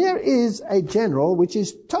 So here is a general which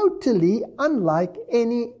is totally unlike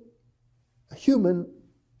any human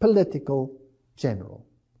political general.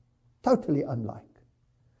 Totally unlike.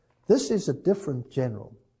 This is a different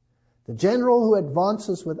general. The general who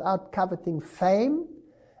advances without coveting fame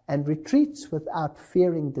and retreats without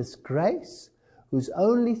fearing disgrace, whose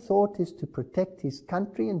only thought is to protect his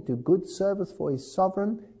country and do good service for his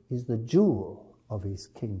sovereign, is the jewel of his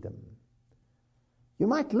kingdom. You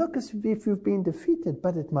might look as if you've been defeated,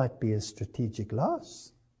 but it might be a strategic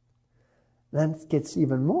loss. Then it gets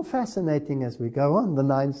even more fascinating as we go on, the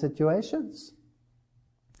 9 situations.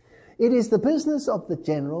 It is the business of the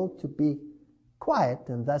general to be quiet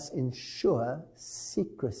and thus ensure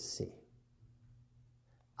secrecy.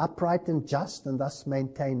 Upright and just and thus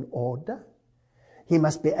maintain order. He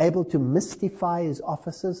must be able to mystify his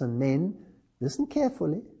officers and men. Listen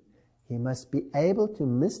carefully. He must be able to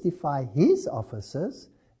mystify his officers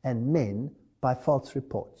and men by false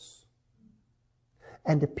reports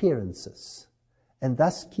and appearances, and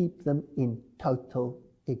thus keep them in total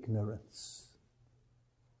ignorance.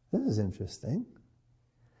 This is interesting.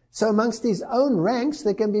 So amongst his own ranks,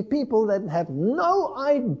 there can be people that have no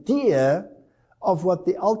idea of what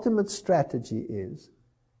the ultimate strategy is,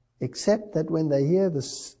 except that when they hear the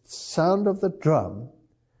sound of the drum,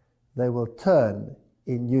 they will turn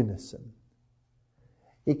in unison.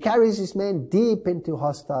 He carries his men deep into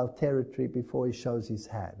hostile territory before he shows his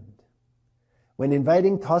hand. When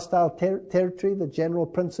invading hostile territory, the general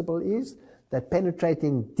principle is that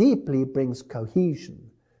penetrating deeply brings cohesion.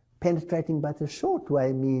 Penetrating but a short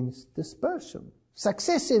way means dispersion.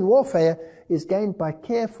 Success in warfare is gained by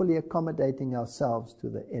carefully accommodating ourselves to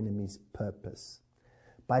the enemy's purpose,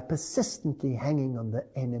 by persistently hanging on the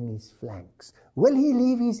enemy's flanks. Will he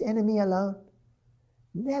leave his enemy alone?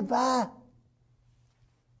 Never.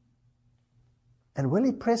 And will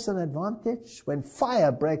he press an advantage? When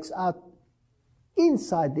fire breaks out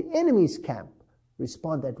inside the enemy's camp,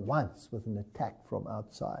 respond at once with an attack from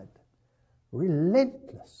outside.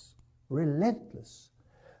 Relentless, relentless.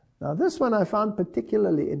 Now this one I found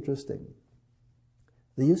particularly interesting.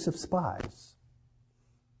 The use of spies.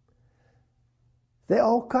 There are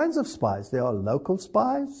all kinds of spies. There are local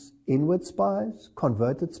spies, inward spies,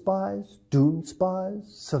 converted spies, doomed spies,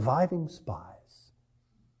 surviving spies.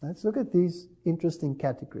 Let's look at these interesting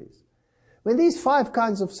categories. When these 5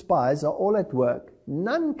 kinds of spies are all at work,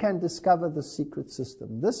 none can discover the secret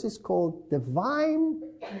system. This is called divine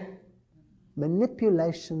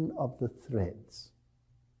manipulation of the threads.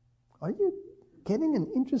 Are you getting an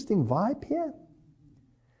interesting vibe here?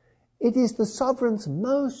 It is the sovereign's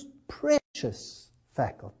most precious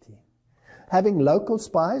faculty. Having local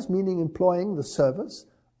spies, meaning employing the service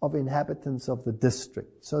of inhabitants of the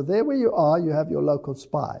district. So there where you are, you have your local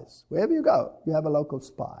spies. Wherever you go, you have a local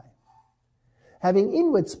spy. Having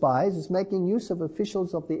inward spies is making use of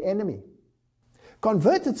officials of the enemy.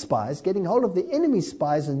 Converted spies, getting hold of the enemy's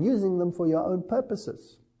spies and using them for your own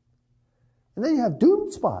purposes. And then you have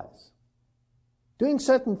doomed spies, doing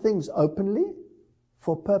certain things openly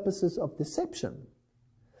for purposes of deception,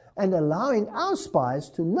 and allowing our spies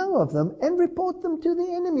to know of them and report them to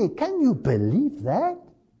the enemy. Can you believe that?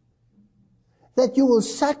 That you will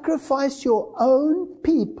sacrifice your own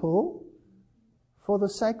people for the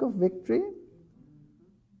sake of victory?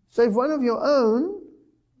 So if one of your own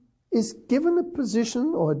is given a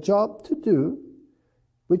position or a job to do,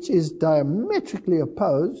 which is diametrically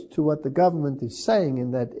opposed to what the government is saying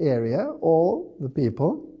in that area, or the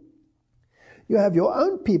people, you have your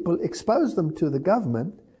own people expose them to the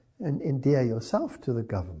government and endear yourself to the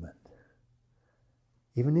government,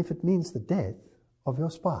 even if it means the death of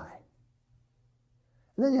your spy.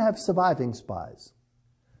 And then you have surviving spies.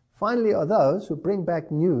 Finally are those who bring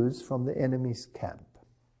back news from the enemy's camp.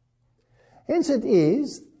 Hence it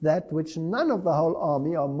is that which none of the whole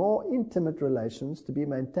army are more intimate relations to be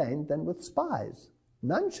maintained than with spies.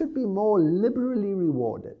 None should be more liberally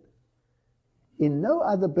rewarded. In no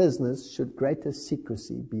other business should greater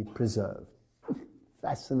secrecy be preserved.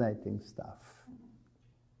 Fascinating stuff.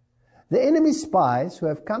 The enemy spies who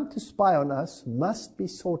have come to spy on us must be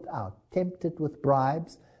sought out, tempted with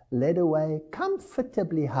bribes, led away,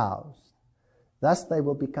 comfortably housed. Thus they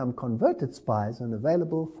will become converted spies and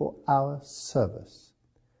available for our service.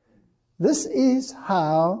 This is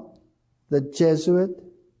how the Jesuit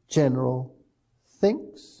general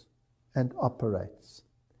thinks and operates.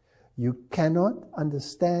 You cannot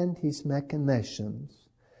understand his machinations,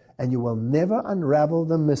 and you will never unravel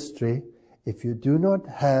the mystery if you do not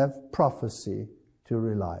have prophecy to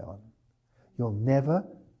rely on. You'll never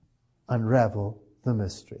unravel the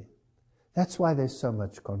mystery. That's why there's so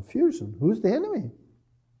much confusion. Who's the enemy?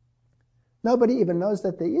 Nobody even knows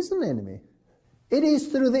that there is an enemy. It is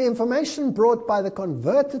through the information brought by the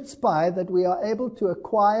converted spy that we are able to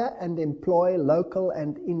acquire and employ local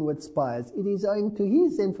and inward spies. It is owing to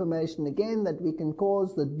his information again that we can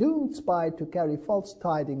cause the doomed spy to carry false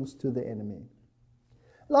tidings to the enemy.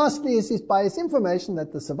 Lastly, is by his information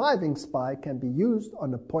that the surviving spy can be used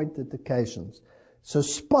on appointed occasions. So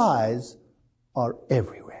spies are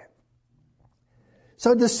everywhere.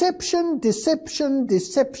 So deception, deception,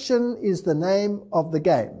 deception is the name of the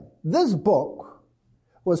game. This book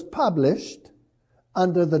was published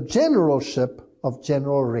under the generalship of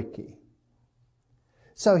General Ricky.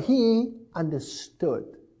 So he understood.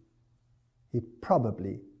 He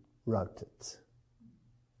probably wrote it.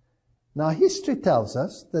 Now history tells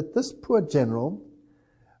us that this poor general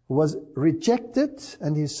was rejected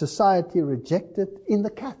and his society rejected in the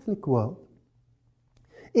Catholic world.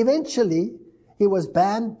 Eventually, he was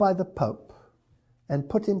banned by the Pope and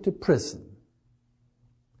put into prison.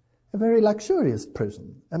 A very luxurious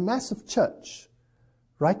prison, a massive church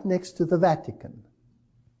right next to the Vatican,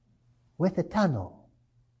 with a tunnel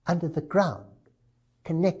under the ground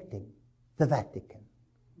connecting the Vatican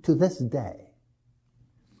to this day.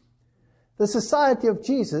 The Society of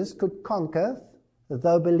Jesus could conquer,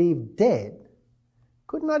 though believed dead.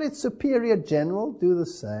 Could not its superior general do the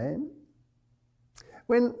same?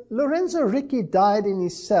 When Lorenzo Ricci died in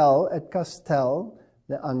his cell at Castel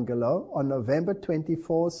Angelo on November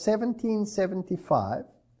 24, 1775,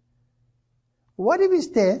 what if his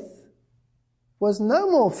death was no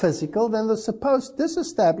more physical than the supposed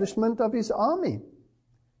disestablishment of his army?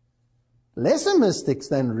 Lesser mystics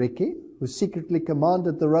than Ricci, who secretly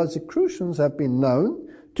commanded the Rosicrucians, have been known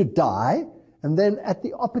to die and then at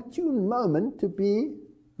the opportune moment to be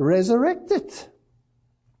resurrected.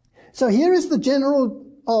 So here is the general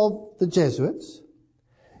of the Jesuits.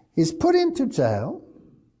 He's put into jail,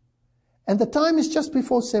 and the time is just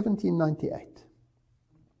before 1798.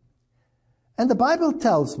 And the Bible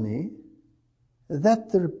tells me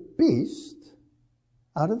that the beast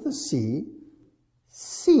out of the sea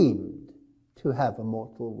seemed to have a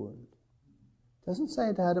mortal wound. It doesn't say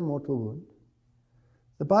it had a mortal wound.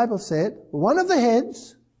 The Bible said one of the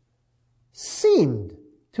heads seemed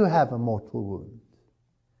to have a mortal wound.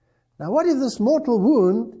 Now, what if this mortal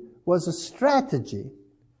wound was a strategy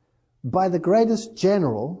by the greatest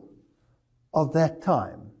general of that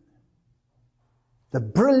time? The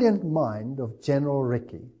brilliant mind of General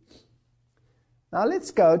Ricky. Now let's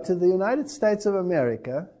go to the United States of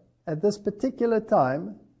America at this particular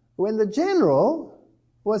time when the general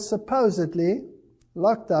was supposedly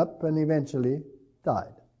locked up and eventually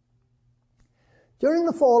died. During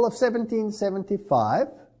the fall of 1775,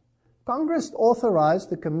 Congress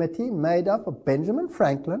authorized a committee made up of Benjamin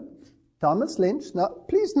Franklin, Thomas Lynch. Now,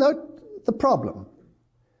 please note the problem.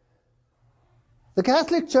 The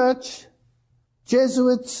Catholic Church,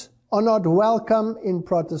 Jesuits are not welcome in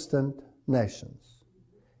Protestant nations.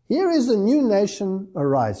 Here is a new nation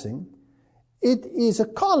arising. It is a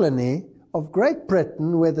colony of Great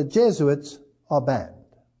Britain where the Jesuits are banned.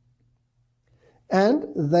 And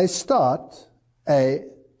they start an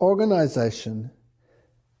organization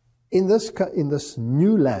in this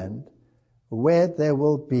new land where there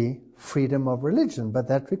will be freedom of religion, but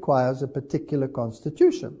that requires a particular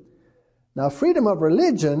constitution. Now, freedom of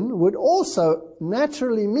religion would also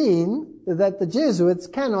naturally mean that the Jesuits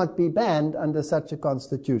cannot be banned under such a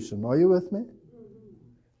constitution. Are you with me?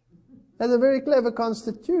 That's a very clever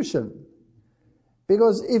constitution.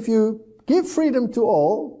 Because if you give freedom to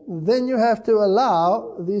all, then you have to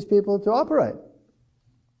allow these people to operate.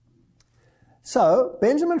 So,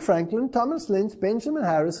 Benjamin Franklin, Thomas Lynch, Benjamin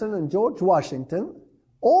Harrison, and George Washington,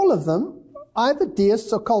 all of them, either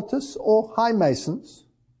deists, occultists, or high masons,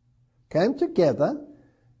 came together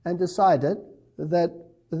and decided that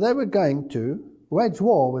they were going to wage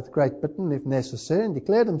war with Great Britain if necessary and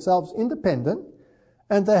declare themselves independent,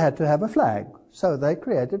 and they had to have a flag. So they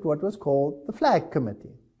created what was called the Flag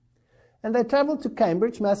Committee. And they traveled to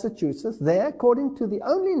Cambridge, Massachusetts. There, according to the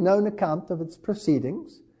only known account of its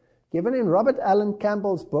proceedings, given in Robert Allen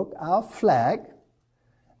Campbell's book, Our Flag,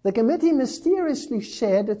 the committee mysteriously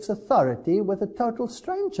shared its authority with a total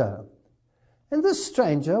stranger. And this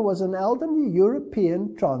stranger was an elderly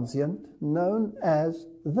European transient known as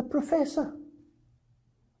the Professor.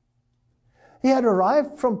 He had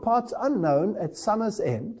arrived from parts unknown at summer's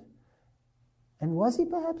end. And was he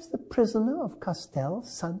perhaps the prisoner of Castel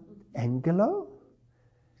Sant'Angelo?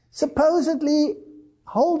 Supposedly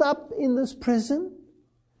holed up in this prison,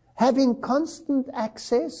 having constant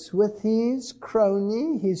access with his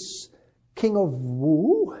crony, his king of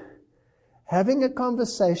Wu, having a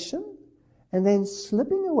conversation, and then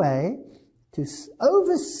slipping away to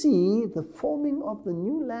oversee the forming of the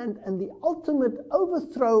new land and the ultimate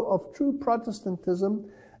overthrow of true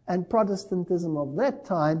Protestantism and Protestantism of that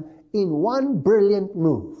time in one brilliant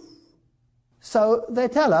move. So they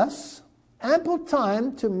tell us ample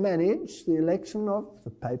time to manage the election of the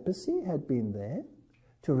papacy had been there,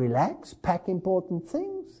 to relax, pack important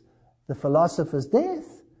things, the philosopher's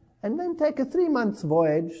death, and then take a 3-month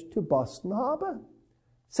voyage to Boston Harbor.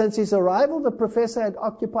 Since his arrival, the professor had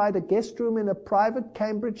occupied a guest room in a private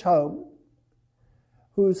Cambridge home,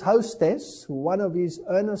 whose hostess, one of his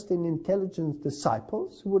earnest and intelligent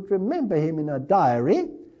disciples, would remember him in a diary,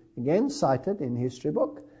 again cited in history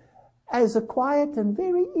book, as a quiet and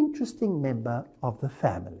very interesting member of the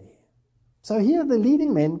family. So here the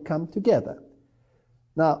leading men come together.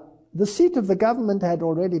 Now, the seat of the government had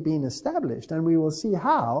already been established, and we will see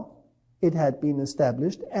how it had been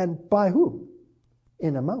established and by whom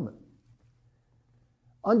in a moment.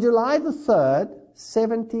 On July the 3rd,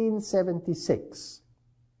 1776,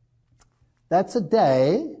 that's a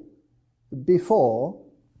day before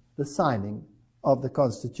the signing of the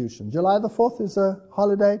Constitution. July the 4th is a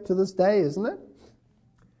holiday to this day, isn't it?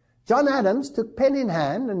 John Adams took pen in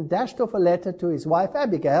hand and dashed off a letter to his wife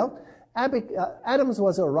Abigail. Adams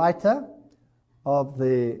was a writer of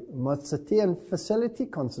the Mozartean facility,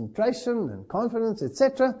 concentration and confidence,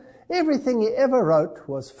 etc. Everything he ever wrote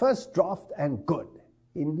was first draft and good.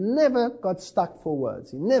 He never got stuck for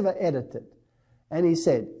words. He never edited. And he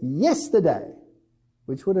said, yesterday,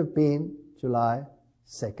 which would have been July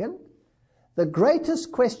 2nd, the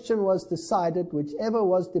greatest question was decided which ever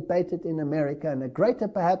was debated in America, and a greater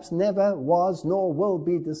perhaps never was nor will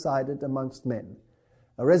be decided amongst men.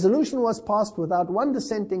 A resolution was passed without one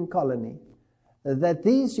dissenting colony, that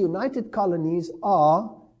these united colonies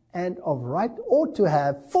are and of right ought to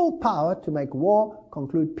have full power to make war,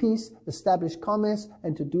 conclude peace, establish commerce,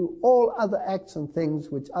 and to do all other acts and things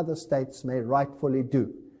which other states may rightfully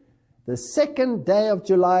do. The 2nd day of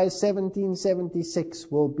July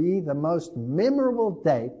 1776 will be the most memorable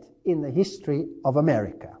date in the history of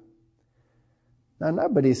America. Now,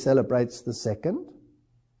 nobody celebrates the 2nd.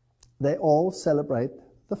 They all celebrate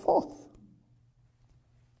the 4th.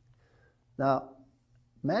 Now,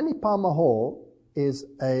 Manly Palmer Hall is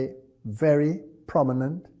a very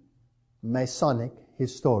prominent Masonic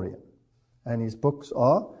historian, and his books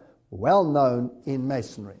are well known in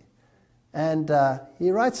Masonry. And he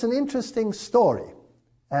writes an interesting story,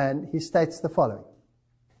 and he states the following,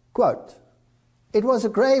 quote, "It was a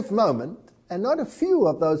grave moment, and not a few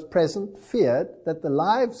of those present feared that the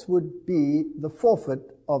lives would be the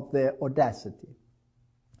forfeit of their audacity.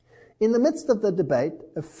 In the midst of the debate,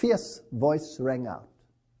 a fierce voice rang out.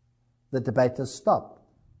 The debaters stopped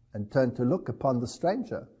and turned to look upon the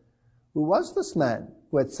stranger. Who was this man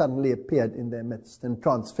who had suddenly appeared in their midst and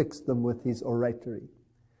transfixed them with his oratory?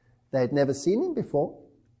 They had never seen him before.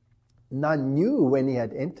 None knew when he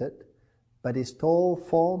had entered, but his tall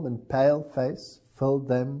form and pale face filled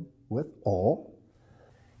them with awe.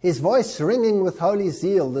 His voice ringing with holy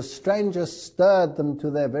zeal, the stranger stirred them to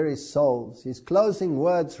their very souls. His closing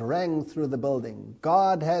words rang through the building.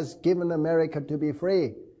 God has given America to be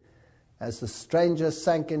free. As the stranger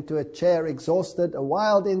sank into a chair exhausted, a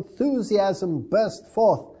wild enthusiasm burst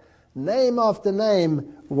forth. Name after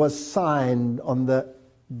name was signed on the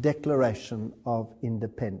Declaration of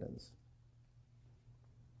Independence.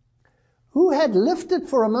 Who had lifted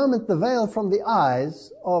for a moment the veil from the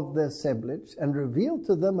eyes of the assemblage and revealed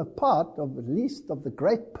to them a part of at least of the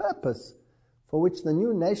great purpose for which the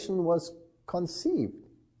new nation was conceived.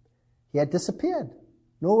 He had disappeared,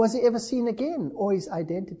 nor was he ever seen again, or his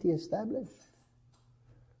identity established.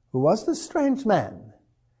 Who was this strange man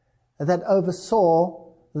that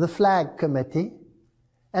oversaw the flag committee,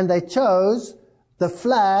 and they chose the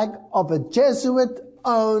flag of a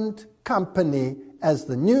Jesuit-owned company as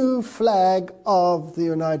the new flag of the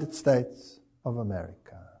United States of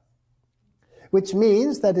America, which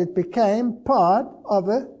means that it became part of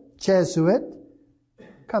a Jesuit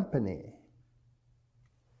company.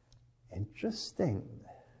 Interesting.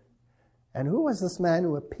 And who was this man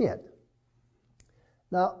who appeared?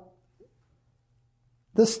 Now,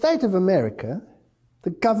 the state of America,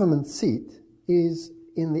 the government seat, is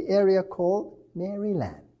in the area called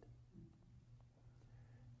Maryland.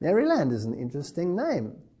 Maryland is an interesting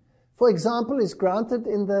name. For example, is granted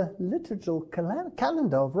in the liturgical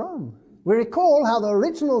calendar of Rome. We recall how the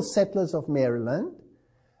original settlers of Maryland,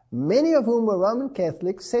 many of whom were Roman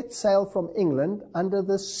Catholics, set sail from England under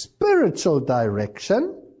the spiritual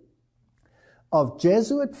direction of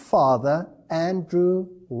Jesuit Father Andrew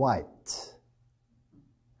White.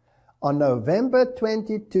 On November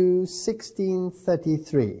 22,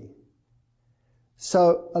 1633.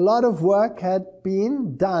 So a lot of work had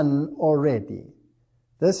been done already.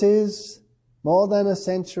 This is more than a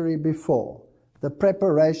century before. The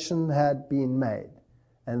preparation had been made.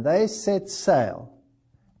 And they set sail.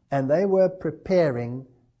 and they were preparing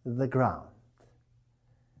the ground.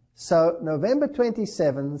 So November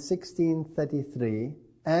 27, 1633,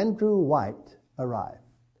 Andrew White arrived.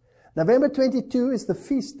 November 22 is the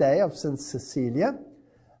feast day of St. Cecilia,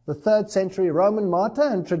 the 3rd century Roman martyr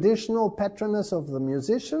and traditional patroness of the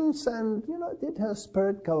musicians, and, did her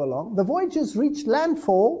spirit go along? The voyagers reached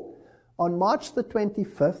landfall on March the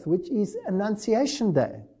 25th, which is Annunciation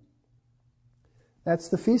Day. That's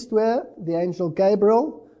the feast where the angel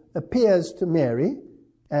Gabriel appears to Mary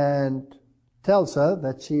and tells her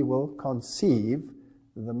that she will conceive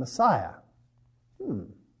the Messiah.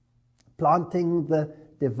 Planting the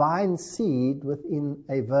divine seed within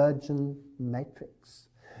a virgin matrix.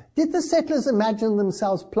 Did the settlers imagine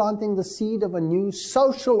themselves planting the seed of a new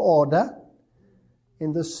social order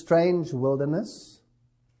in this strange wilderness?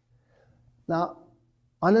 Now,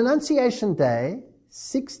 on Annunciation Day,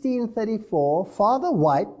 1634, Father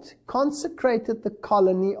White consecrated the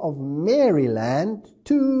colony of Maryland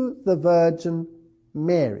to the Virgin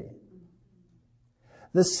Mary.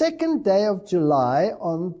 The 2nd day of July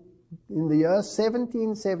in the year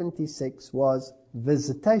 1776 was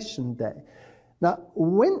Visitation Day. Now,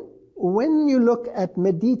 when you look at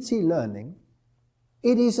Medici learning,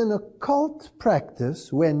 it is an occult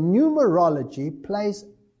practice where numerology plays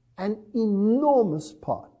an enormous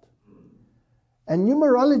part. And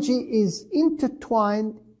numerology is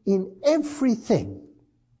intertwined in everything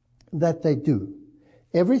that they do.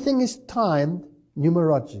 Everything is timed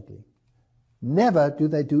numerologically. Never do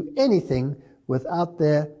they do anything without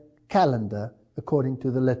their calendar according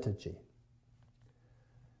to the liturgy.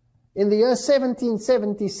 In the year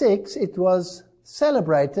 1776, it was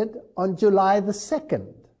celebrated on July the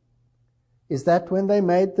 2nd. Is that when they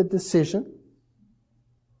made the decision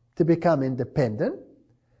to become independent?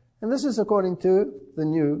 And this is according to the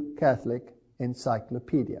New Catholic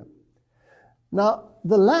Encyclopedia. Now,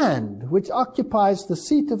 the land which occupies the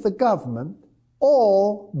seat of the government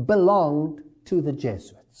all belonged to the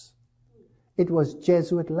Jesuits. It was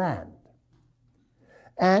Jesuit land.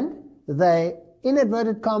 And they, in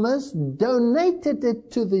inverted commas, donated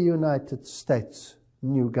it to the United States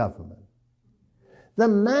new government. The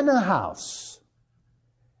manor house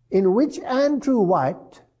in which Andrew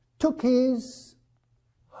White took his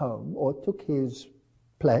home, or took his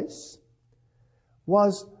place,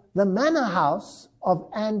 was the manor house of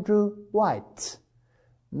Andrew White,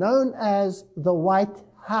 known as the White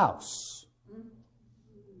House.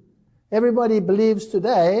 Everybody believes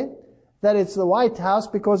today that it's the White House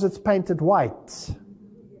because it's painted white.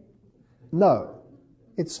 No,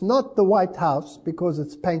 it's not the White House because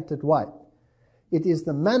it's painted white. It is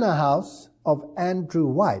the manor house of Andrew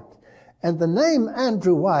White. And the name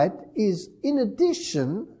Andrew White is, in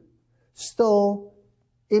addition, still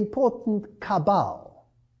important cabal.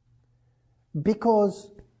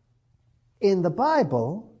 Because in the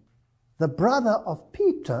Bible, the brother of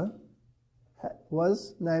Peter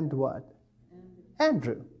was named what?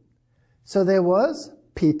 Andrew. So there was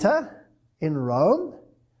Peter in Rome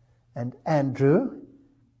and Andrew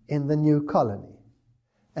in the new colony.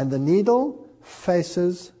 And the needle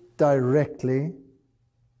faces directly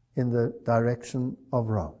in the direction of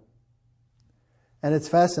Rome. And it's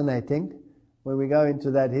fascinating when we go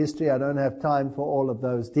into that history. I don't have time for all of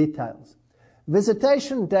those details.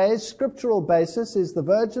 Visitation Day's scriptural basis is the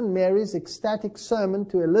Virgin Mary's ecstatic sermon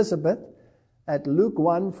to Elizabeth at Luke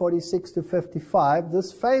 1:46 to 55.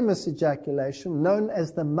 This famous ejaculation, known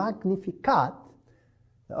as the Magnificat,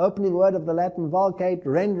 the opening word of the Latin Vulgate,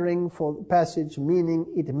 rendering for the passage meaning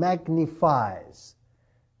it magnifies.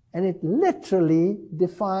 And it literally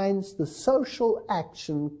defines the social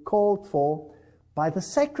action called for by the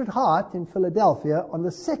Sacred Heart in Philadelphia on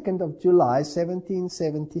the 2nd of July,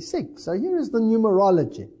 1776. So here is the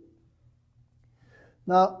numerology.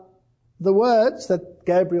 Now, the words that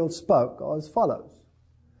Gabriel spoke are as follows.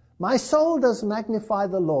 My soul does magnify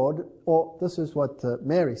the Lord, or this is what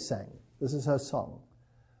Mary sang. This is her song.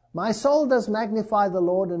 My soul does magnify the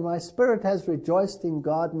Lord, and my spirit has rejoiced in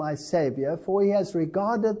God my Savior, for he has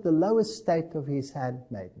regarded the low estate of his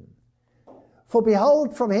handmaiden. For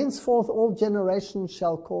behold, from henceforth all generations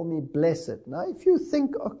shall call me blessed. Now, if you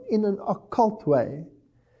think in an occult way,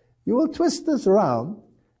 you will twist this around,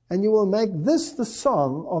 and you will make this the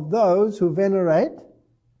song of those who venerate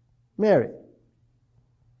Mary.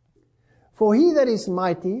 For he that is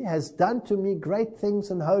mighty has done to me great things,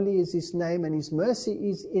 and holy is his name, and his mercy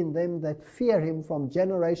is in them that fear him from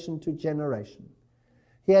generation to generation.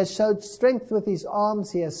 He has showed strength with his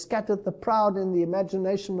arms. He has scattered the proud in the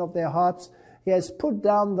imagination of their hearts. He has put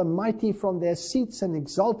down the mighty from their seats and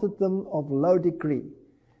exalted them of low degree.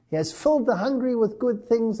 He has filled the hungry with good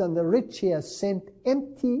things, and the rich he has sent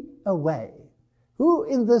empty away. Who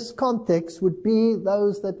in this context would be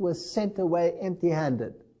those that were sent away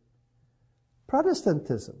empty-handed?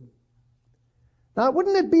 Protestantism. Now,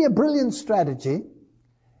 wouldn't it be a brilliant strategy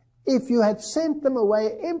if you had sent them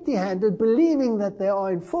away empty-handed, believing that they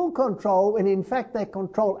are in full control, when in fact they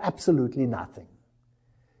control absolutely nothing?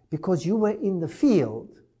 Because you were in the field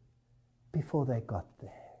before they got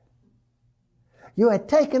there. You had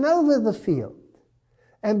taken over the field,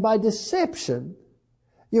 and by deception,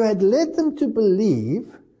 you had led them to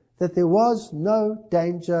believe that there was no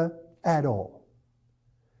danger at all.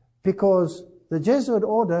 Because the Jesuit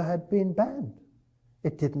order had been banned.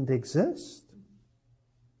 It didn't exist.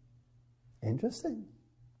 Interesting.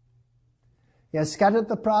 He has scattered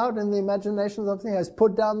the proud in the imaginations of things. He has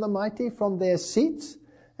put down the mighty from their seats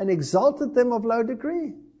and exalted them of low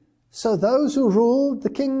degree. So those who ruled, the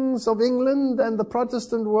kings of England and the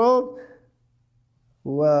Protestant world,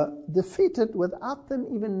 were defeated without them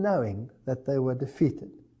even knowing that they were defeated.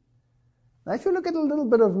 Now, if you look at a little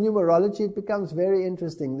bit of numerology, it becomes very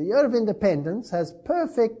interesting. The year of independence has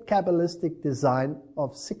perfect Kabbalistic design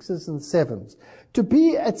of 6s and 7s. To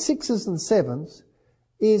be at 6s and 7s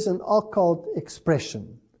is an occult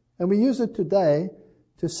expression. And we use it today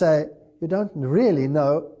to say you don't really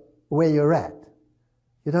know where you're at.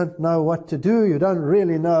 You don't know what to do. You don't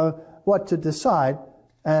really know what to decide.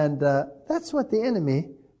 And that's what the enemy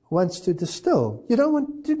wants to distill. You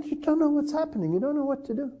don't know what's happening. You don't know what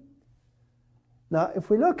to do. Now, if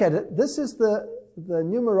we look at it, this is the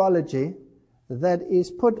numerology that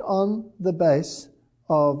is put on the base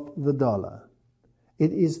of the dollar.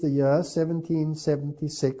 It is the year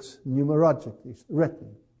 1776 numerologically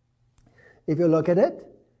written. If you look at it,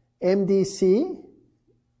 MDC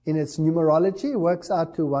in its numerology works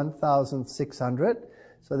out to 1,600.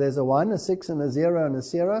 So there's a 1, a 6, and a 0, and a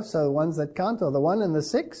 0. So the ones that count are the 1 and the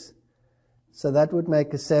 6. So that would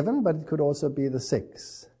make a 7, but it could also be the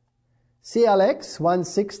 6. CLX,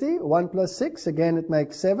 160, 1 plus 6, again it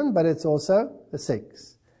makes 7, but it's also a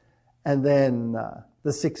 6. And then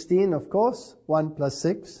the 16, of course, 1 plus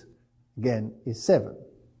 6, again, is 7.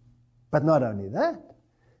 But not only that,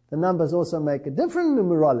 the numbers also make a different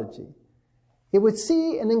numerology. It would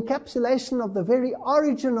see an encapsulation of the very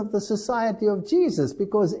origin of the Society of Jesus,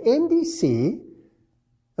 because MDC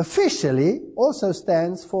officially also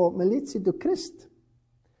stands for Militia du Christ,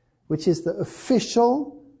 which is the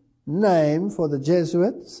official name for the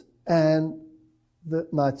Jesuits and the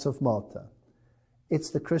Knights of Malta.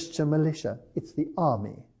 It's the Christian militia. It's the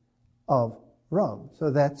army of Rome.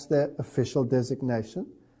 So that's their official designation.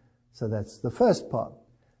 So that's the first part.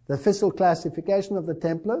 The official classification of the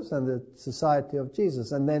Templars and the Society of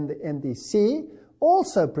Jesus. And then the MDC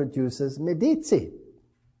also produces Medici,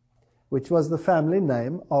 which was the family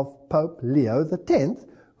name of Pope Leo X,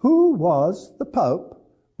 who was the Pope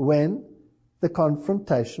when the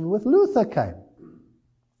confrontation with Luther came.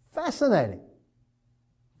 Fascinating.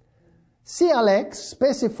 CLX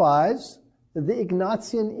specifies the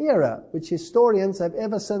Ignatian era, which historians have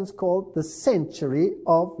ever since called the century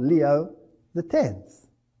of Leo X.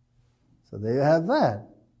 So there you have that.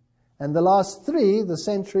 And the last 3, the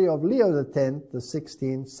century of Leo X, the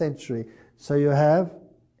 16th century. So you have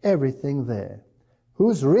everything there.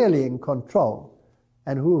 Who's really in control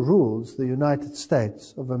and who rules the United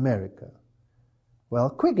States of America? Well,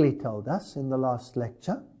 Quigley told us in the last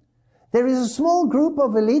lecture, there is a small group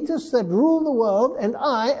of elitists that rule the world, and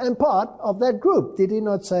I am part of that group. Did he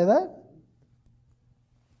not say that?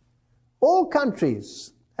 All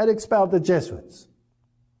countries had expelled the Jesuits,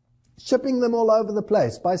 shipping them all over the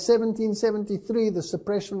place. By 1773, the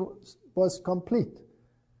suppression was complete.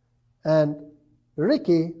 And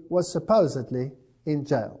Ricky was supposedly in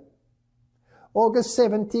jail. August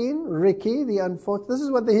 17, Ricky, this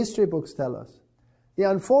is what the history books tell us. The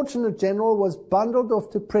unfortunate general was bundled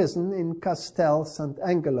off to prison in Castel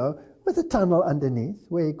Sant'Angelo with a tunnel underneath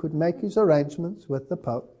where he could make his arrangements with the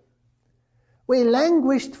Pope. We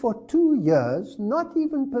languished for 2 years, not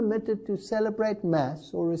even permitted to celebrate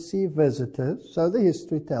Mass or receive visitors, so the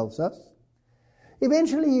history tells us.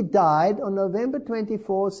 Eventually he died on November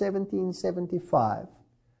 24, 1775,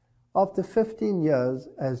 after 15 years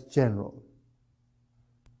as general.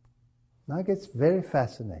 Now it gets very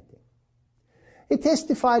fascinating. He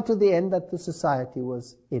testified to the end that the society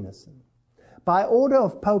was innocent. By order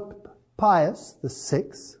of Pope Pius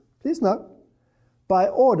VI, please note, by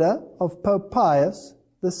order of Pope Pius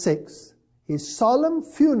VI, his solemn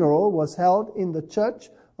funeral was held in the church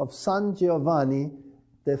of San Giovanni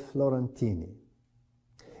de Florentini.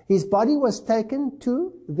 His body was taken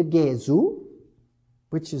to the Gesù,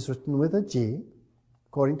 which is written with a G,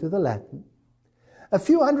 according to the Latin, a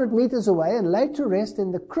few hundred meters away and laid to rest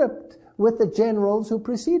in the crypt with the generals who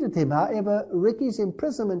preceded him. However, Ricky's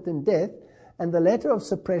imprisonment and death and the letter of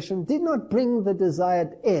suppression did not bring the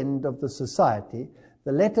desired end of the society.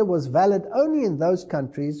 The letter was valid only in those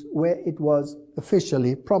countries where it was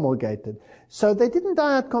officially promulgated. So they didn't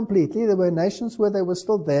die out completely. There were nations where they were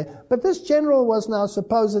still there. But this general was now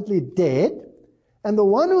supposedly dead, and the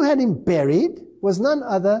one who had him buried was none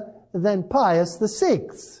other than Pius VI.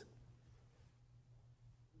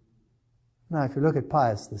 Now, if you look at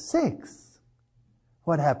Pius VI,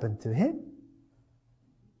 what happened to him?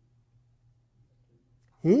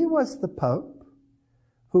 He was the Pope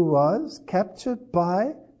who was captured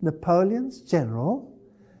by Napoleon's general,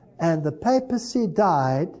 and the papacy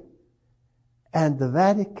died, and the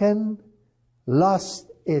Vatican lost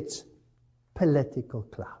its political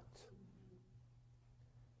clout.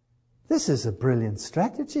 This is a brilliant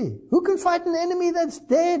strategy. Who can fight an enemy that's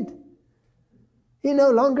dead? He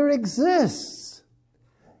no longer exists.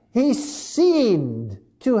 He seemed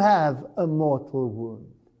to have a mortal wound.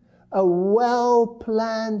 A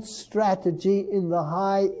well-planned strategy in the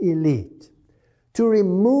high elite to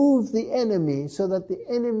remove the enemy so that the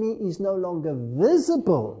enemy is no longer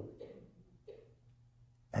visible.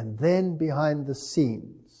 And then behind the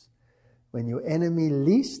scenes, when your enemy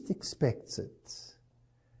least expects it,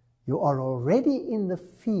 you are already in the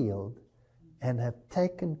field and have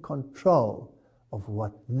taken control of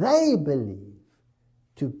what they believe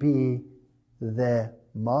to be their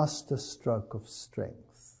master stroke of strength.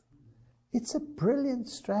 It's a brilliant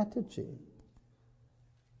strategy.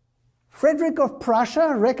 Frederick of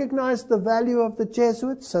Prussia recognized the value of the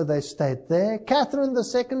Jesuits, so they stayed there. Catherine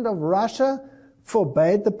II of Russia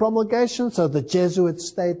forbade the promulgation, so the Jesuits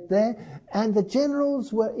stayed there. And the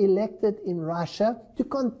generals were elected in Russia to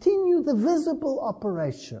continue the visible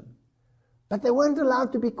operation. But they weren't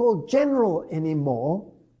allowed to be called general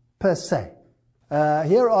anymore, per se.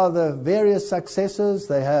 Here are the various successors.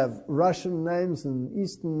 They have Russian names and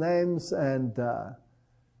Eastern names, and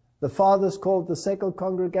the fathers called the Second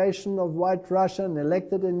Congregation of White Russia and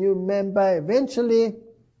elected a new member. Eventually,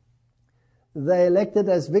 they elected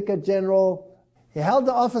as Vicar General. He held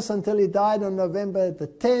the office until he died on November the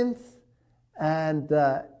 10th, and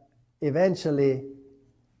eventually,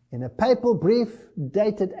 in a papal brief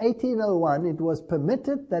dated 1801, it was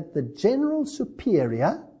permitted that the General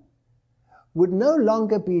Superior would no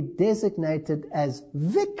longer be designated as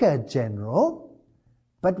Vicar General,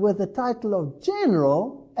 but with the title of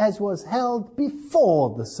General, as was held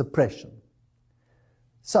before the suppression.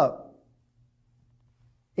 So,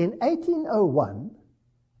 in 1801,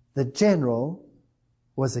 the General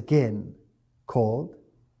was again called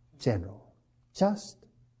General. Just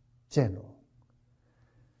General.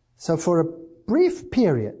 So for a brief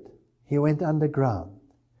period, he went underground.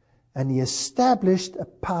 And he established a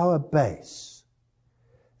power base.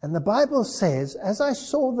 And the Bible says, as I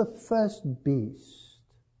saw the first beast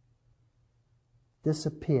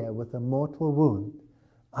disappear with a mortal wound,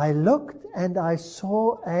 I looked and I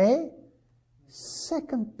saw a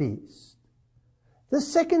second beast. The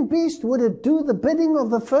second beast, would it do the bidding of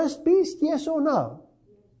the first beast, yes or no?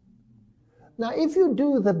 Now, if you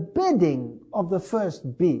do the bidding of the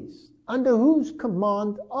first beast, under whose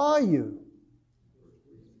command are you?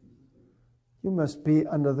 You must be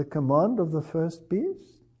under the command of the first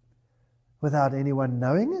beast without anyone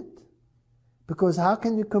knowing it. Because how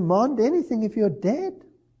can you command anything if you're dead?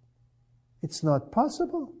 It's not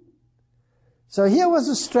possible. So here was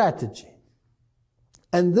a strategy.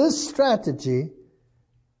 And this strategy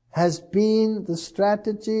has been the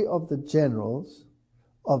strategy of the generals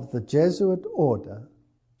of the Jesuit order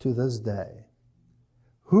to this day.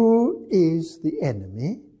 Who is the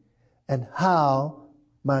enemy, and how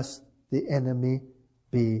must the enemy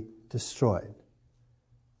be destroyed?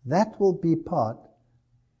 That will be part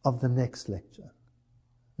of the next lecture.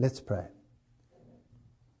 Let's pray.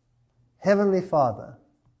 Heavenly Father,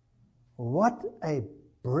 what a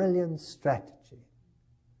brilliant strategy.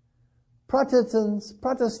 Protestants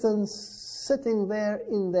sitting there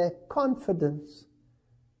in their confidence.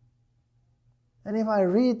 And if I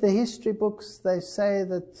read the history books, they say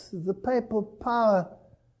that the papal power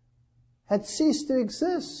had ceased to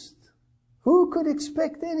exist. Who could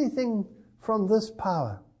expect anything from this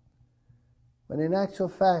power? When in actual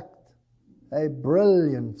fact, a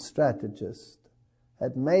brilliant strategist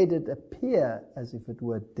had made it appear as if it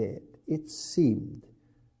were dead. It seemed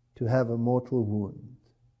to have a mortal wound.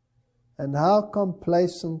 And how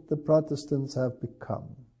complacent the Protestants have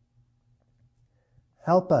become.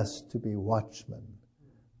 Help us to be watchmen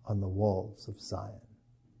on the walls of Zion.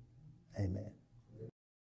 Amen.